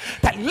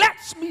that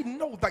lets me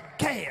know the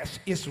gas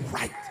is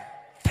right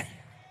there.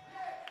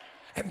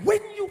 And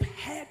when you've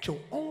had your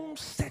own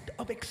set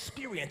of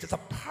experiences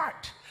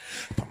apart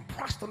from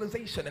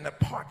proselytization and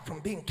apart from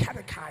being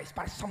catechized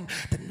by some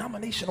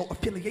denominational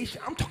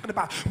affiliation. I'm talking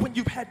about when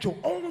you've had your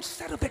own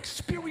set of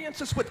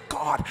experiences with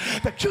God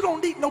that you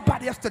don't need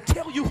nobody else to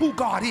tell you who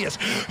God is.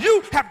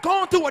 You have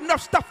gone through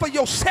enough stuff for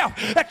yourself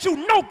that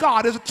you know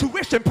God is a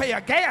tuition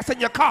payer, gas in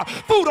your car,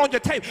 food on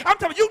your table. I'm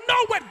telling you, you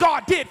know what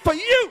God did for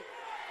you.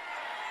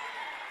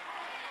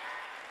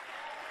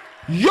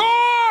 Your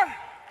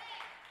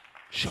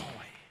joy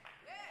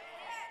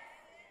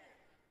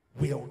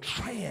will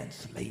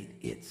translate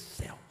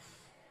itself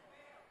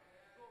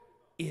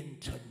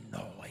into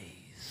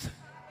noise.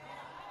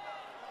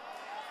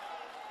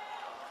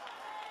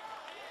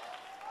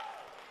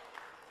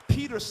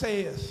 Peter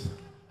says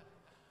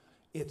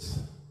it's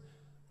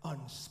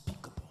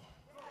unspeakable.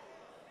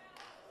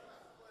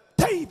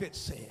 David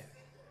said,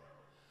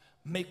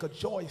 make a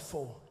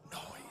joyful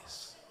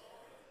noise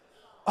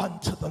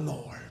unto the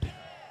Lord,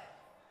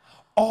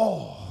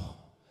 all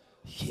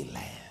ye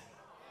land.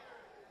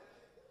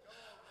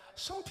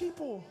 Some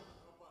people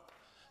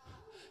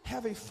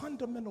have a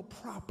fundamental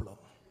problem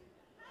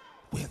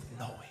with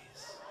noise.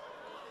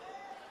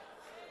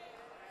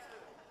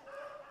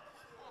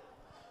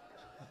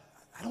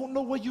 I don't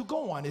know where you're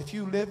going. If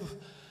you live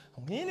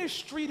on any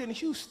street in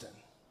Houston,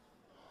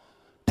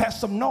 there's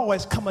some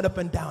noise coming up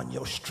and down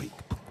your street.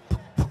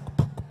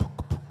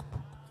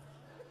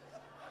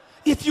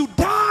 If you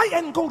die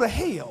and go to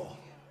hell,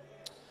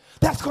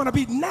 that's going to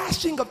be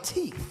gnashing of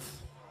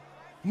teeth,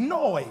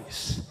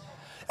 noise.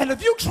 And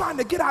if you're trying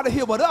to get out of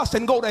here with us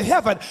and go to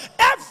heaven,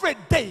 every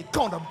day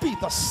going to be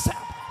the Sabbath.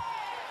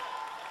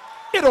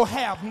 It'll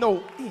have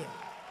no end.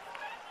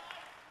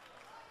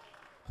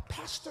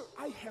 Pastor,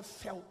 I have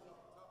felt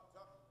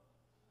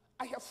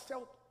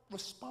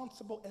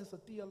responsible as a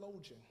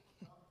theologian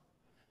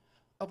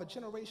of a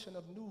generation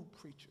of new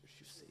preachers,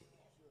 you see,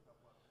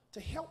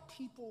 to help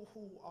people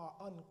who are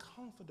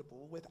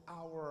uncomfortable with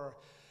our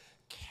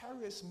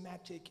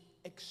charismatic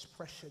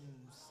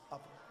expressions of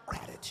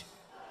gratitude.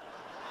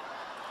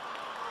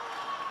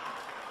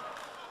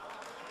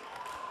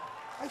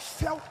 I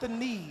felt the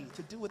need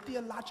to do a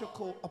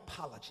theological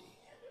apology,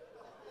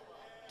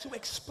 to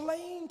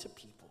explain to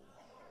people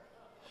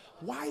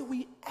why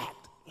we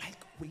act like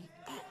we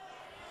act.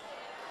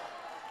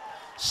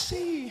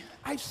 See,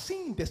 I've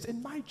seen this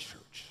in my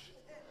church.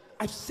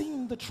 I've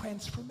seen the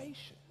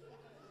transformation.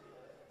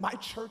 My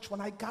church,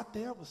 when I got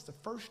there, was the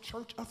first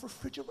church of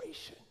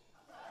refrigeration.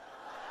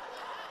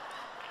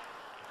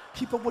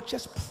 People were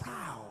just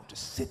proud to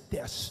sit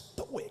there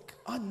stoic,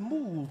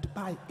 unmoved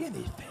by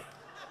anything,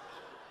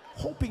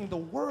 hoping the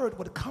word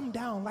would come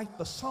down like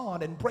the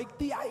sun and break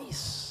the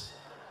ice.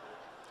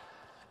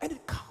 And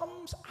it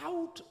comes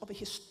out of a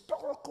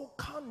historical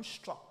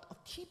construct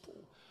of people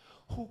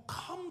who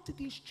come to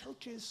these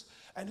churches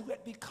and who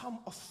had become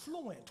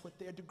affluent with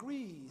their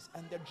degrees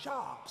and their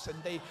jobs, and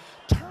they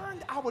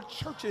turned our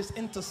churches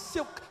into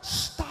silk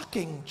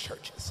stocking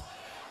churches.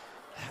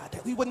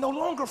 That we were no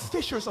longer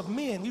fishers of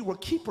men, we were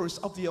keepers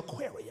of the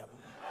aquarium.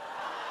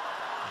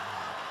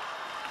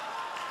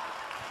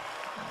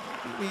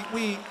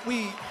 We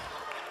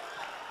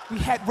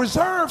had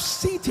reserved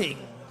seating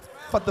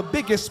for the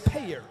biggest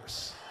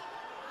payers.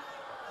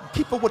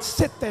 People would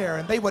sit there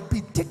and they would be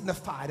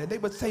dignified and they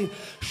would say,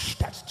 shh,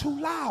 that's too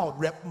loud,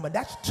 Reverend,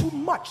 that's too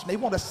much. And they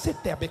want to sit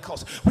there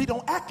because we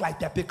don't act like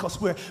that,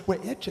 because we're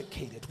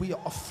educated. We are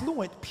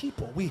affluent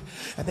people.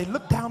 And they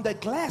look down their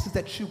glasses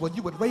at you when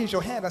you would raise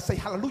your hand and say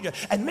hallelujah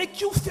and make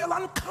you feel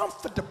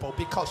uncomfortable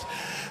because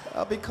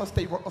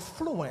they were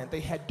affluent. They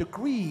had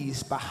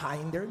degrees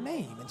behind their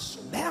name. And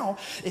so now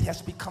it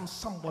has become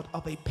somewhat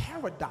of a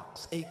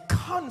paradox, a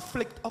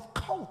conflict of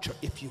culture,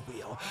 if you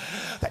will,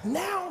 that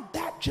now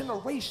that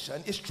generation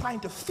is trying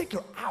to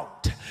figure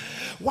out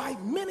why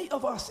many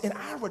of us in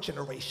our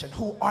generation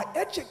who are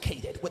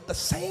educated with the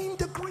same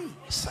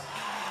degrees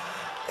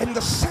and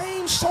the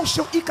same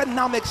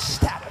socioeconomic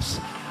status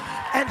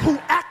and who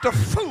act a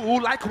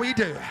fool like we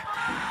do.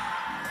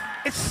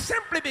 It's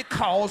simply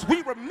because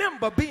we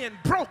remember being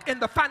broke in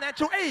the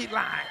financial aid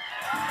line.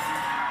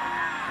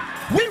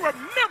 We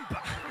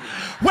remember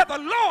where the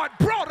Lord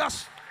brought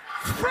us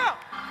from.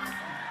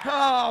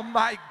 Oh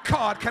my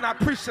God, can I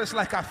preach this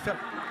like I feel it?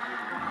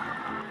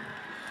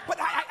 But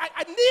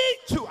I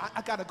need to,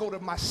 I gotta go to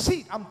my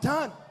seat, I'm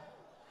done.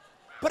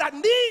 But I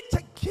need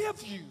to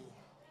give you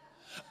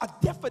a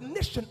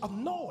definition of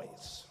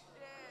noise.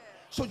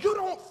 So you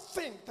don't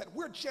think that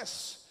we're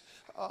just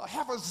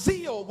have a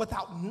zeal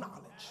without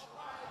knowledge.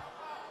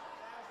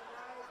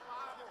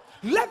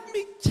 Let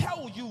me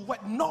tell you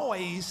what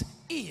noise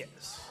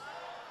is.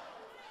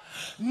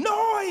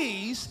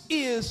 Noise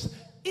is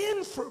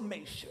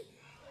information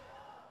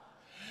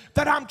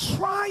that I'm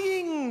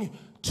trying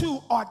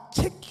to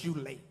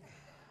articulate.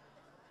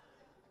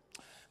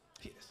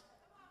 Yes.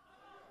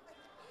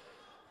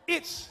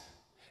 It's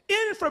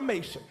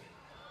information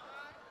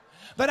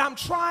that I'm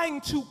trying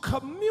to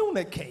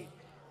communicate.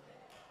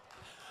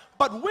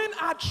 But when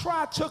I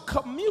try to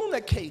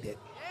communicate it,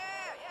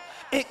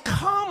 it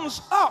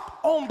comes up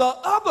on the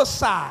other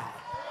side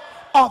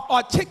of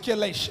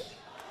articulation.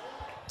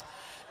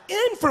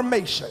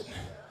 Information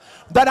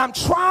that I'm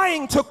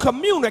trying to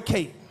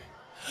communicate.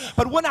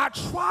 But when I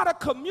try to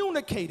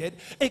communicate it,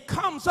 it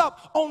comes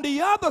up on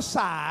the other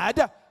side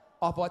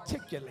of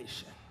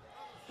articulation.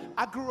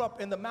 I grew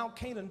up in the Mount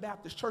Canaan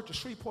Baptist Church of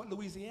Shreveport,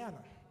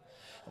 Louisiana.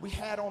 We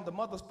had on the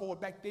mother's board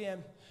back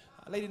then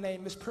a lady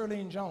named Miss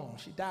Pearline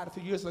Jones. She died a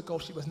few years ago.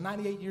 She was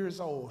 98 years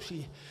old.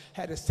 She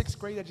had a 6th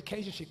grade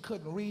education. She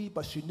couldn't read,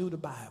 but she knew the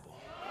Bible.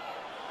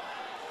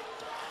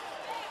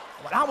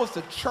 When I was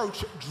the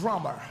church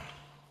drummer,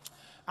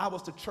 I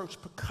was the church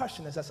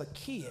percussionist as a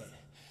kid.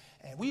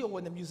 And we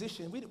were the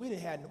musicians. We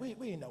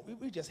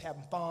just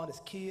having fun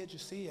as kids, you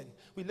see. And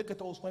we look at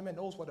those women.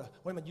 Those were the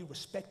women you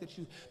respected.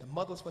 The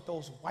mothers with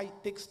those white,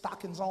 thick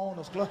stockings on,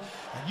 those gloves.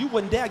 And you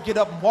wouldn't dare get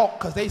up and walk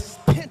because they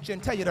pinch you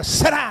and tell you to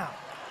sit down.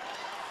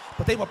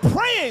 But they were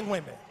praying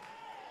women.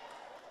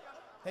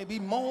 They'd be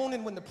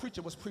moaning when the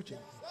preacher was preaching.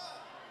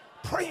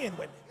 Praying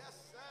women.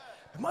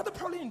 And Mother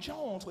Pearline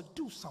Jones would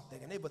do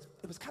something, and it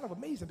was kind of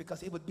amazing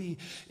because it would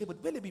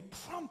really be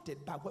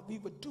prompted by what we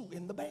would do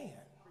in the band.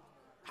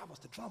 I was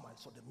the drummer,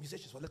 so the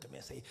musicians would look at me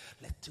and say,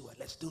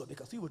 let's do it,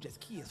 because we were just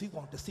kids. We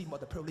wanted to see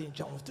Mother Pearline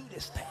Jones do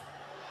this thing.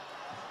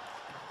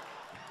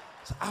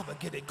 So I would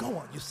get it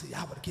going, you see.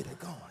 I would get it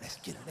going.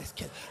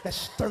 Let's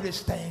stir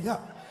this thing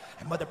up.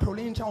 And Mother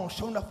Pearline Jones,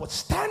 sure enough, would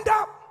stand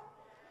up,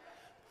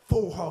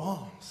 fold her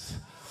arms,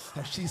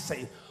 and she'd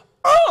say,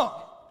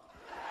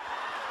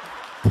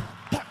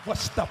 That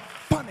was the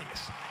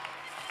funniest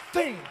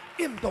thing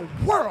in the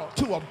world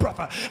to a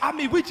brother. I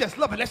mean, we just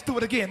love it. Let's do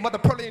it again. Mother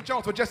Pearline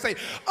Jones would just say,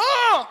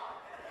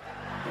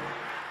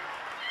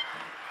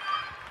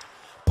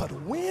 But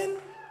when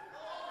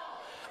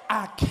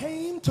I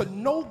came to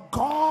know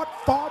God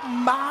for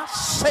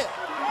myself,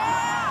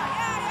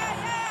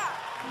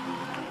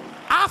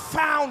 I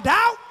found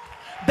out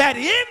that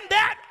in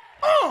that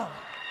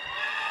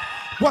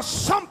was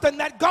something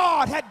that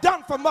God had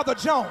done for Mother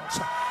Jones,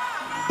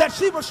 that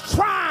she was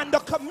trying to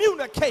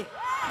communicate.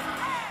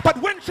 But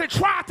when she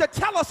tried to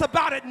tell us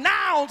about it,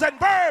 nouns and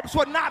verbs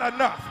were not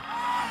enough.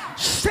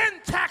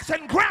 Syntax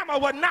and grammar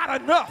were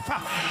not enough.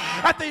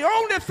 And the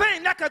only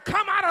thing that could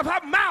come out of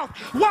her mouth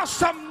was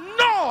some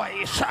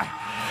noise.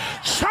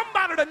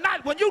 Somebody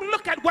tonight, when you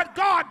look at what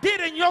God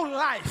did in your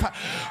life,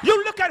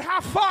 you look at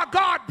how far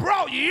God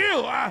brought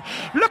you,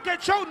 look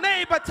at your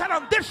neighbor, tell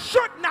them this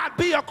should not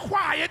be a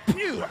quiet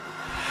pew.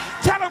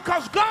 Tell them,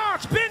 because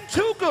God's been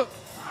too good.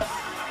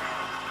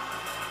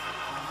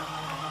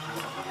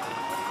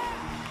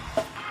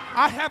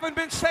 I haven't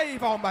been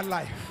saved all my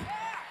life.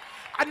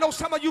 I know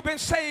some of you been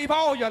saved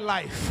all your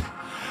life,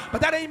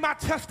 but that ain't my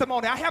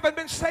testimony. I haven't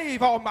been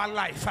saved all my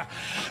life.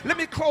 Let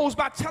me close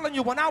by telling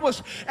you, when I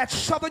was at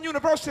Southern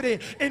University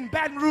in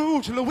Baton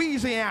Rouge,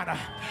 Louisiana,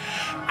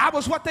 I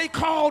was what they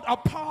called a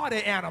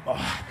party animal.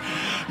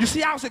 You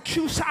see, I was a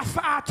Q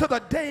Psi to the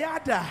day I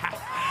died.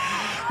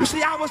 You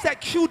see, I was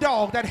that Q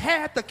dog that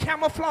had the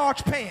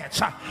camouflage pants,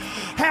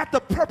 had the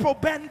purple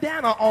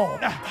bandana on.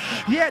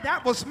 Yeah,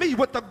 that was me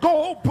with the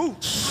gold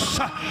boots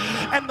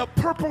and the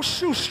purple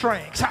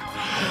shoestrings.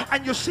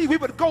 And you see, we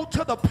would go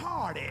to the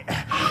party,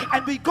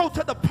 and we go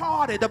to the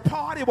party. The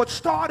party would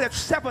start at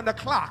 7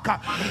 o'clock,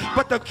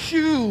 but the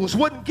Qs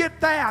wouldn't get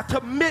there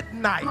till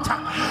midnight.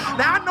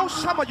 Now, I know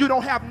some of you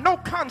don't have no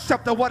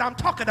concept of what I'm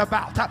talking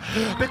about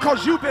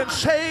because you've been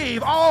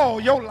saved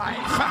all your life.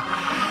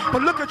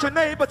 But look at your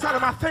neighbor, tell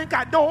him, I think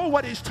I know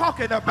what he's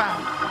talking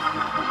about.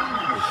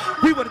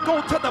 We would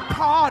go to the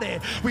party.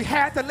 We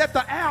had to let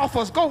the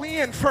alphas go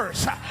in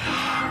first.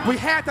 We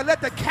had to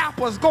let the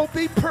kappas go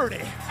be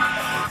pretty.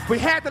 We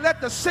had to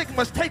let the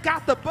sigmas take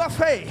out the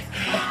buffet.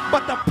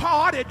 But the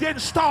party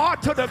didn't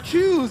start till the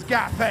Qs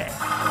got there.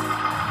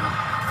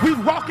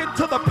 We'd walk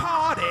into the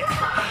party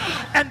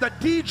and the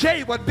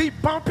DJ would be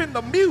bumping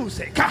the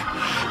music,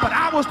 but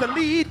I was the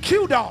lead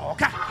Q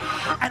dog,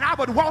 and I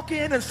would walk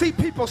in and see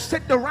people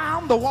sitting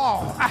around the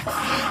wall,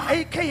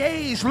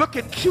 AKAs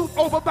looking cute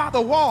over by the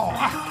wall,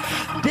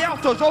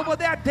 Deltas over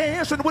there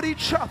dancing with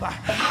each other.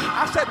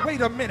 I said,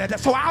 wait a minute.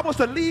 So I was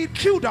the lead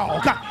Q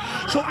dog,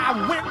 so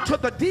I went to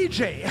the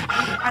DJ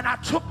and I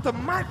took the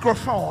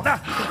microphone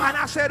and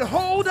I said,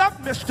 hold up,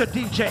 Mr.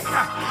 DJ,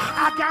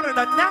 I got an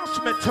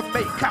announcement to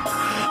make.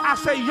 I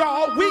say,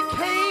 y'all, we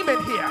came in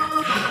here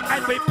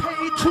and we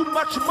paid too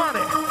much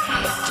money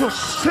to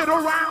sit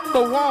around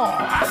the wall.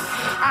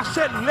 I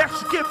said,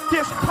 let's get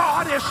this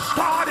party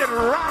started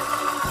right.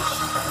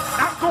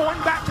 I'm going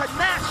back to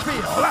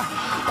Nashville,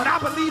 but I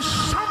believe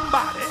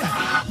somebody,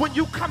 when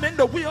you come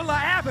into Wheeler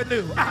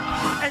Avenue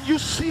and you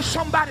see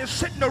somebody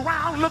sitting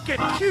around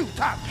looking cute,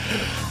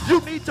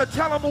 you need to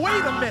tell them,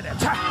 wait a minute,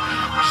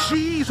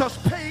 Jesus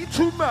paid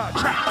too much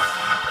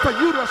for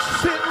you to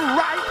sit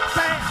right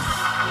there.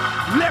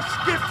 Let's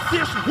get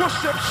this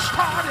worship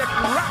started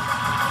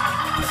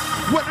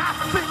right. When I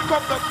think of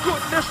the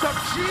goodness of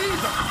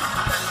Jesus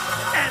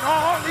and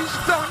all he's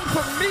done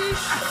for me,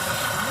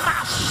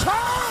 my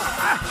soul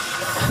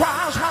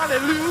cries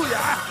hallelujah.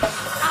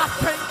 I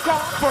thank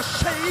God for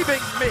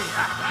saving me.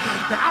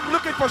 I'm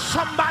looking for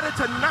somebody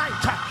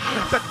tonight.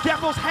 The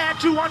devil's had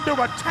you under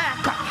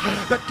attack.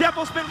 The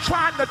devil's been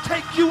trying to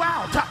take you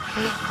out.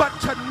 But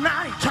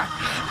tonight,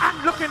 I'm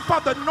looking for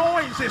the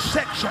noisy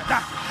section.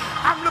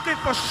 I'm looking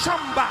for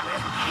somebody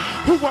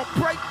who will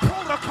break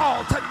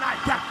protocol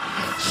tonight.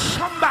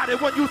 Somebody,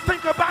 when you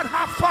think about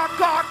how far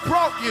God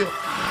brought you,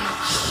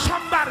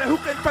 somebody who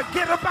can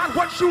forget about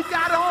what you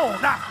got on.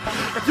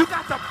 If you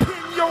got to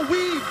pin your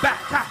weave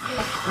back,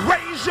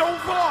 raise your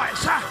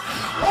voice,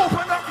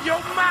 open up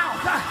your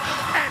mouth,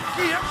 and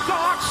give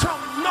God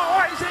some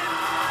noise.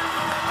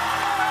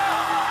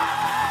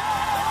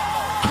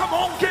 Come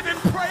on, give him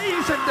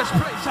praise in this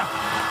place.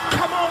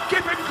 Come on,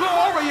 give him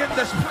glory in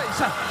this place.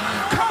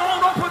 Come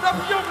on, open up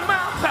your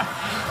mouth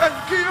and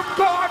give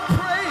God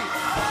praise.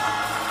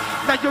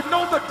 Now you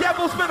know the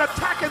devil's been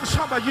attacking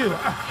some of you.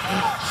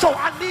 So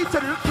I need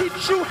to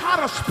teach you how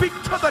to speak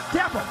to the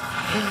devil,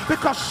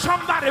 because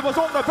somebody was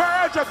on the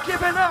verge of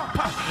giving up.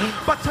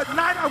 But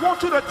tonight I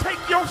want you to take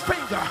your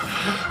finger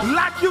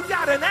like you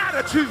got an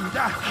attitude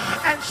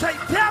and say,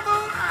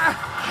 devil,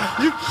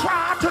 you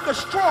tried to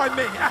destroy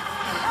me.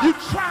 You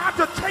tried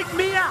to take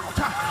me out,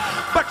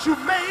 but you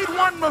made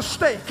one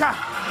mistake.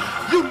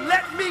 You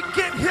let me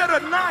get here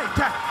tonight.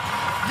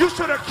 You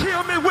should have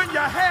killed me when you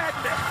had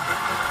me.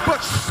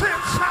 But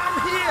since I'm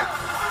here,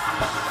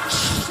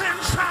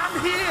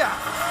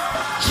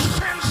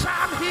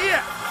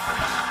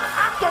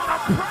 I'm gonna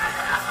pray.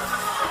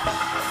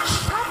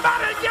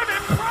 Somebody give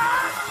him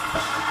praise.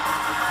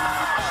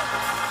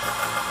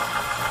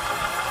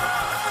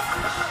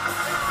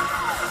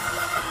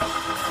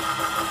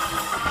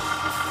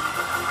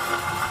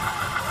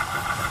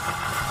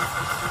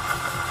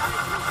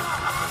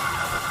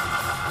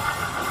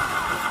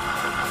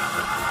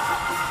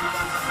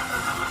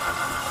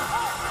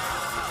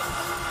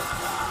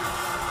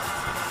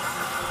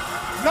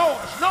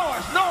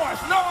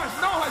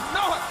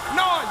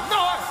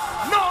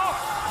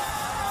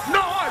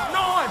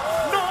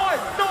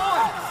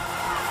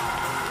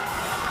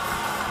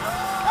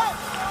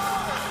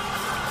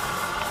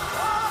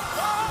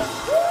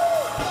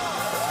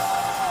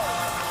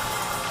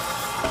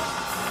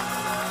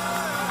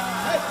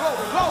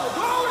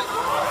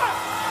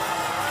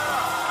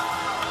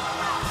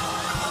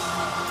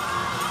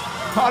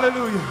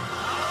 Hallelujah.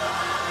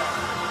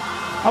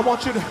 I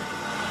want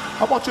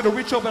you to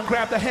reach over and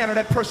grab the hand of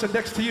that person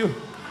next to you.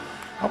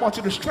 I want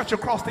you to stretch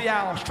across the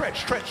aisle.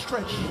 Stretch.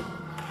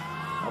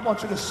 I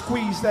want you to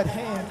squeeze that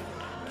hand.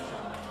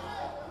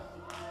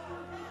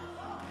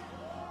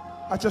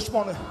 I just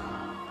want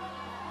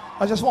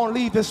to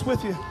leave this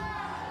with you.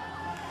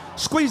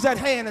 Squeeze that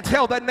hand and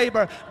tell that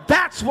neighbor,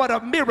 that's what a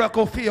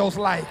miracle feels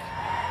like.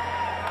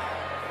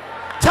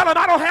 Tell him,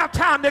 I don't have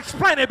time to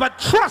explain it, but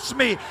trust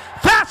me,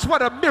 that's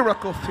what a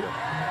miracle feels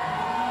like.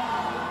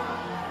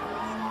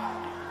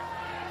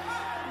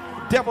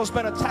 Devil's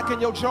been attacking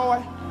your joy.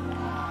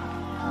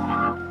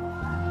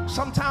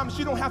 Sometimes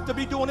you don't have to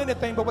be doing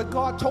anything but what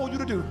God told you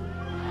to do,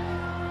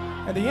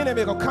 and the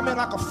enemy will come in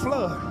like a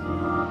flood.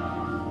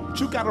 But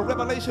you got a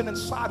revelation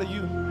inside of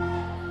you,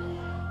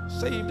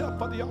 saved up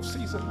for the off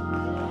season.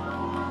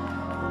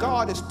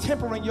 God is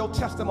tempering your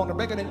testimony,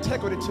 bringing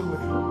integrity to it.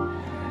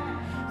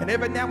 And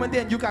every now and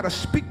then you got to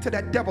speak to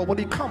that devil when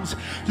he comes.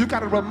 You got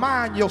to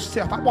remind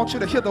yourself. I want you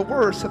to hear the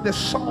words of this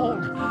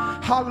song.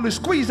 Hallelujah.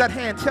 Squeeze that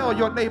hand. Tell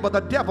your neighbor,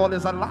 the devil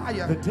is a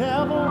liar. The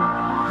devil.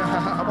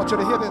 I want you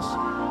to hear this.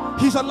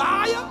 He's a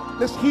liar.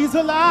 Listen. He's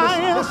a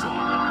liar. Listen.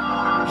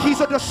 He's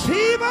a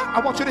deceiver.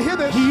 I want you to hear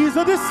this. He's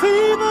a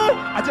deceiver.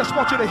 I just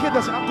want you to hear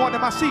this, and I'm going to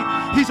my seat.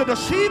 He's a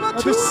deceiver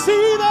too.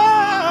 Deceiver.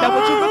 Now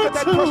would you look at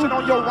that person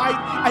on your right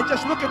and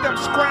just look at them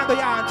square in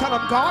the eye and tell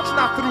them, God's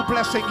not through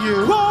blessing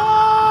you.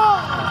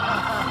 God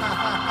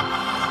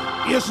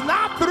is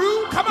not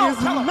through. Come on,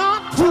 is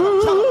not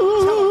through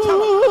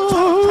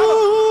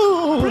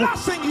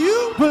blessing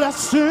you.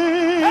 Blessing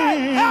you.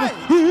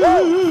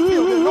 Oh,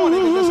 feel the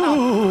anointing in this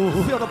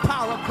house. Feel the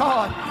power of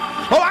God.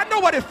 Oh, I know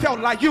what it felt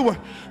like. You were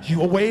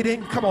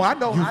waiting. Come on, I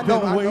know. You've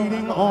been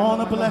waiting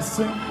on a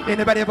blessing.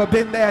 Anybody ever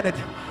been there and it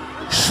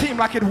seemed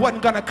like it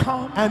wasn't gonna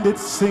come? And it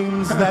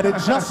seems that it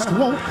just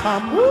won't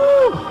come.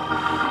 Woo.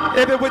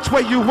 Every which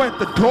way you went,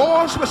 the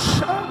doors were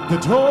shut. The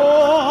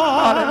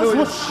doors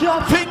were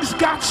shut. Things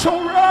got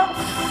so rough.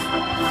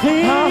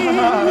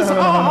 Things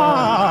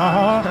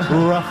are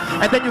rough.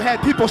 And then you had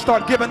people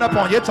start giving up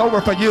on you. It's over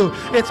for you.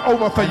 It's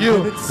over for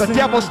you. The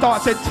devil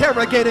starts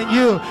interrogating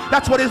you.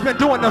 That's what he's been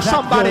doing to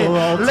somebody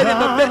late in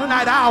the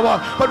midnight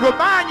hour. But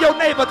remind your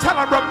neighbor, tell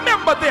him,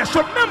 remember this,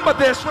 remember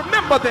this,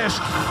 remember this.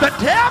 The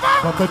devil.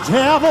 But the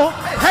devil.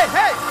 Hey,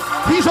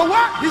 he's a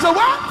what? He's a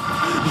what?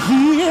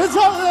 He is a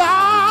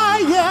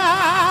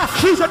liar.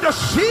 He's a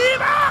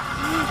deceiver.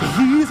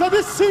 He's a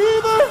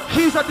deceiver.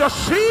 He's a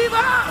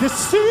deceiver.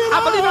 Deceiver.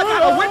 I believe I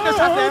got a witness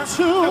out there.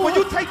 And when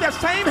you take that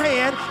same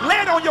hand,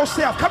 lay it on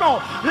yourself. Come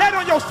on. Lay it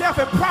on yourself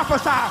and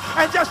prophesy.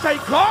 And just say,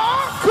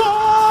 God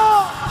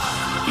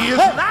is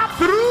not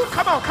through.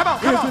 Come on. Come on.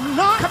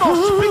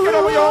 Speak it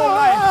over your own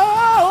life.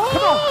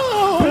 Come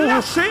on.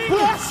 blessing.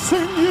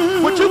 Blessing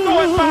you. Would you go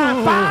and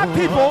find 5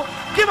 people,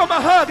 give them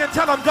a hug and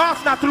tell them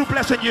God's not through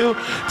blessing you.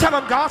 Tell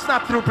them God's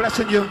not through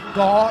blessing you.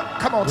 God,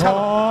 come on, tell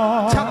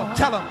them. Tell them,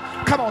 tell them.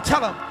 Come on,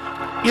 tell them.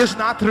 It's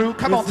not through.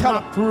 Come on, tell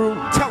them.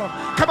 Tell them.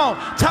 Come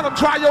on, tell them.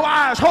 Dry your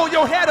eyes. Hold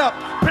your head up.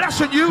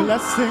 Blessing you.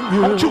 Blessing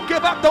you. Don't you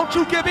give up. Don't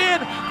you give in.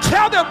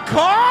 Tell them,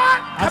 God.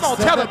 Come on,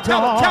 tell them.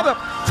 Tell them. Tell them.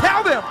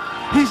 Tell them.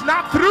 He's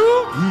not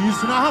through.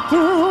 He's not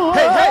through.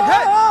 Hey, hey,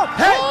 hey,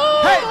 hey,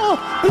 hey.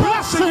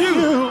 Blessing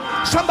you.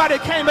 Somebody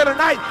came here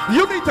tonight.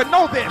 You need to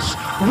know this.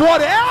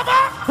 Whatever.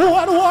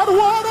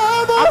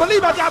 Whatever. I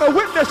believe I got a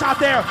witness out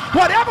there.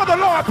 Whatever the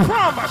Lord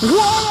promised.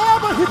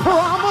 Whatever he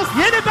promised.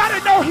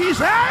 Anybody know he's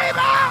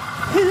able?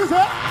 He's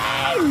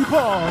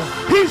able.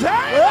 He's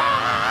able.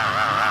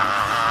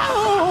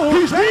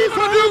 He's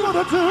able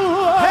to do.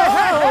 Hey,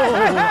 hey, hey,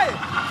 hey, hey.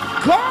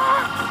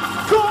 God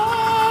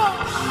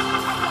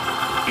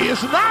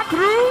is not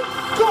through.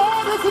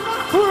 God is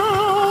not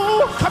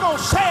through. Come on,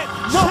 say it.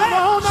 No, say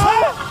no, it, no. say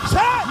it,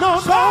 say it, No,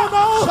 say no, it,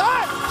 no. say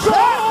it, say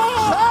it,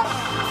 say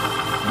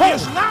it.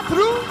 It's not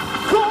through.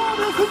 God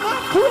is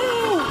not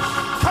through.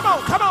 Come on,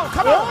 come on,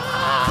 come on,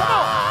 come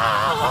on.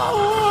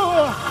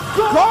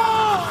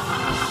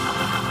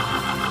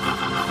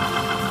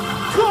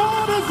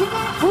 God is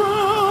not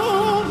through.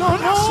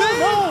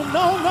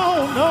 No, no.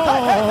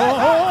 Hey, hey, hey,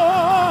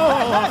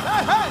 hey,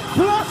 hey, hey.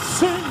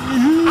 Blessing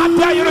you. I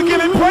dare you to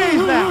give him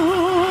praise now.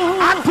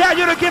 I dare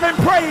you to give him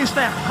praise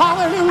now.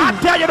 Hallelujah. I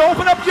dare you to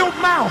open up your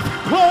mouth.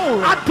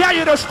 Glory. I dare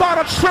you to start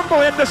a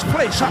tremble in this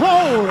place.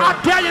 Glory. I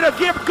dare you to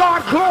give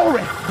God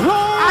glory.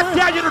 Glory. I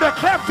dare you to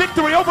declare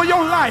victory over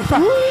your life.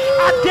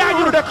 I dare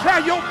you to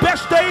declare your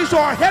best days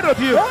are ahead of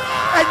you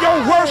and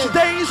your worst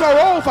days are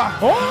over.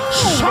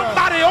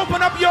 Somebody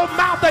open up your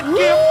mouth and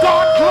give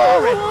God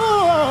glory.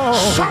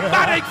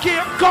 Somebody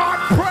give God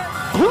praise.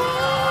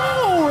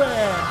 Glory.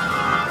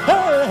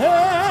 Hey,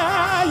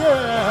 hey,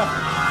 yeah.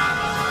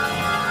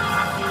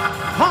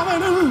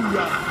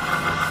 Hallelujah.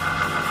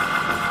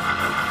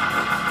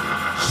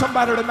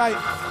 Somebody tonight.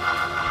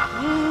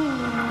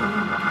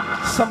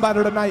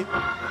 Somebody tonight.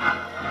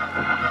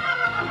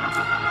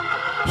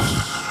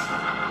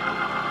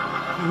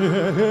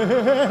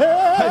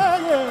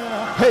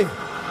 Hey,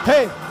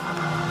 hey,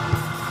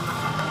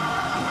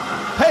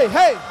 hey,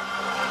 hey.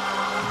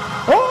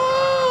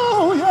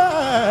 Oh,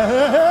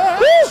 yeah.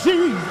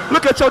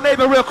 Look at your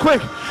neighbor real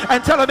quick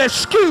and tell him,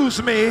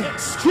 excuse me.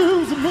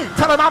 Excuse me.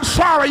 Tell him, I'm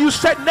sorry you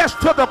sat next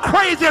to the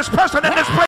craziest person in this place.